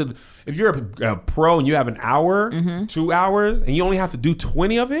go into, if you're a pro and you have an hour, 2 hours, and you only have to do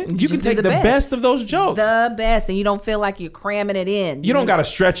 20 of it, you can take the best of those jokes. The best, and you don't feel like you're cramming it in. You don't got to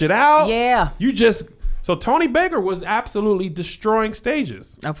stretch it out. Yeah. You just... So Tony Baker was absolutely destroying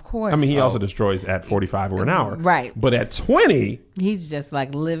stages. Of course. I mean, he also destroys at 45 or an hour. Right. But at 20... He's just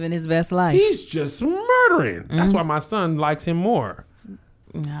like living his best life. He's just murdering. That's why my son likes him more.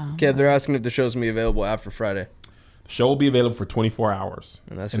 No. Okay, they're asking if the show's going to be available after Friday. The show will be available for 24 hours.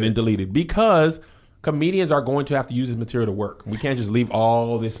 And then deleted. Because comedians are going to have to use this material to work. We can't just leave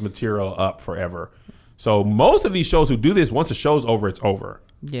all this material up forever. So most of these shows who do this, once the show's over, it's over.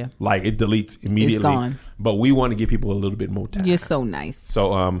 Yeah. Like, it deletes immediately. It's gone. But we want to give people a little bit more time. You're so nice.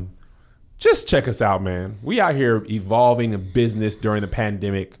 So just check us out, man. We out here evolving a business during the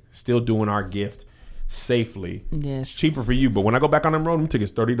pandemic, still doing our gift safely. Yes. It's cheaper for you, but when I go back on them road, them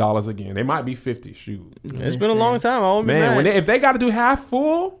tickets $30 again. They might be $50. Shoot. It's been a long time. I won't be mad. If they got to do half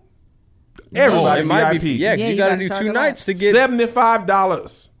full, everybody it might VIP. be. Yeah, because you got to do 2 nights to get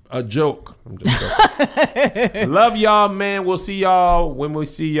 $75. A joke. I'm just joking. Love y'all, man. We'll see y'all when we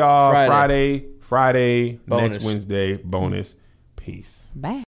see y'all Friday, Bonus. next Wednesday. Bonus. Peace. Bye.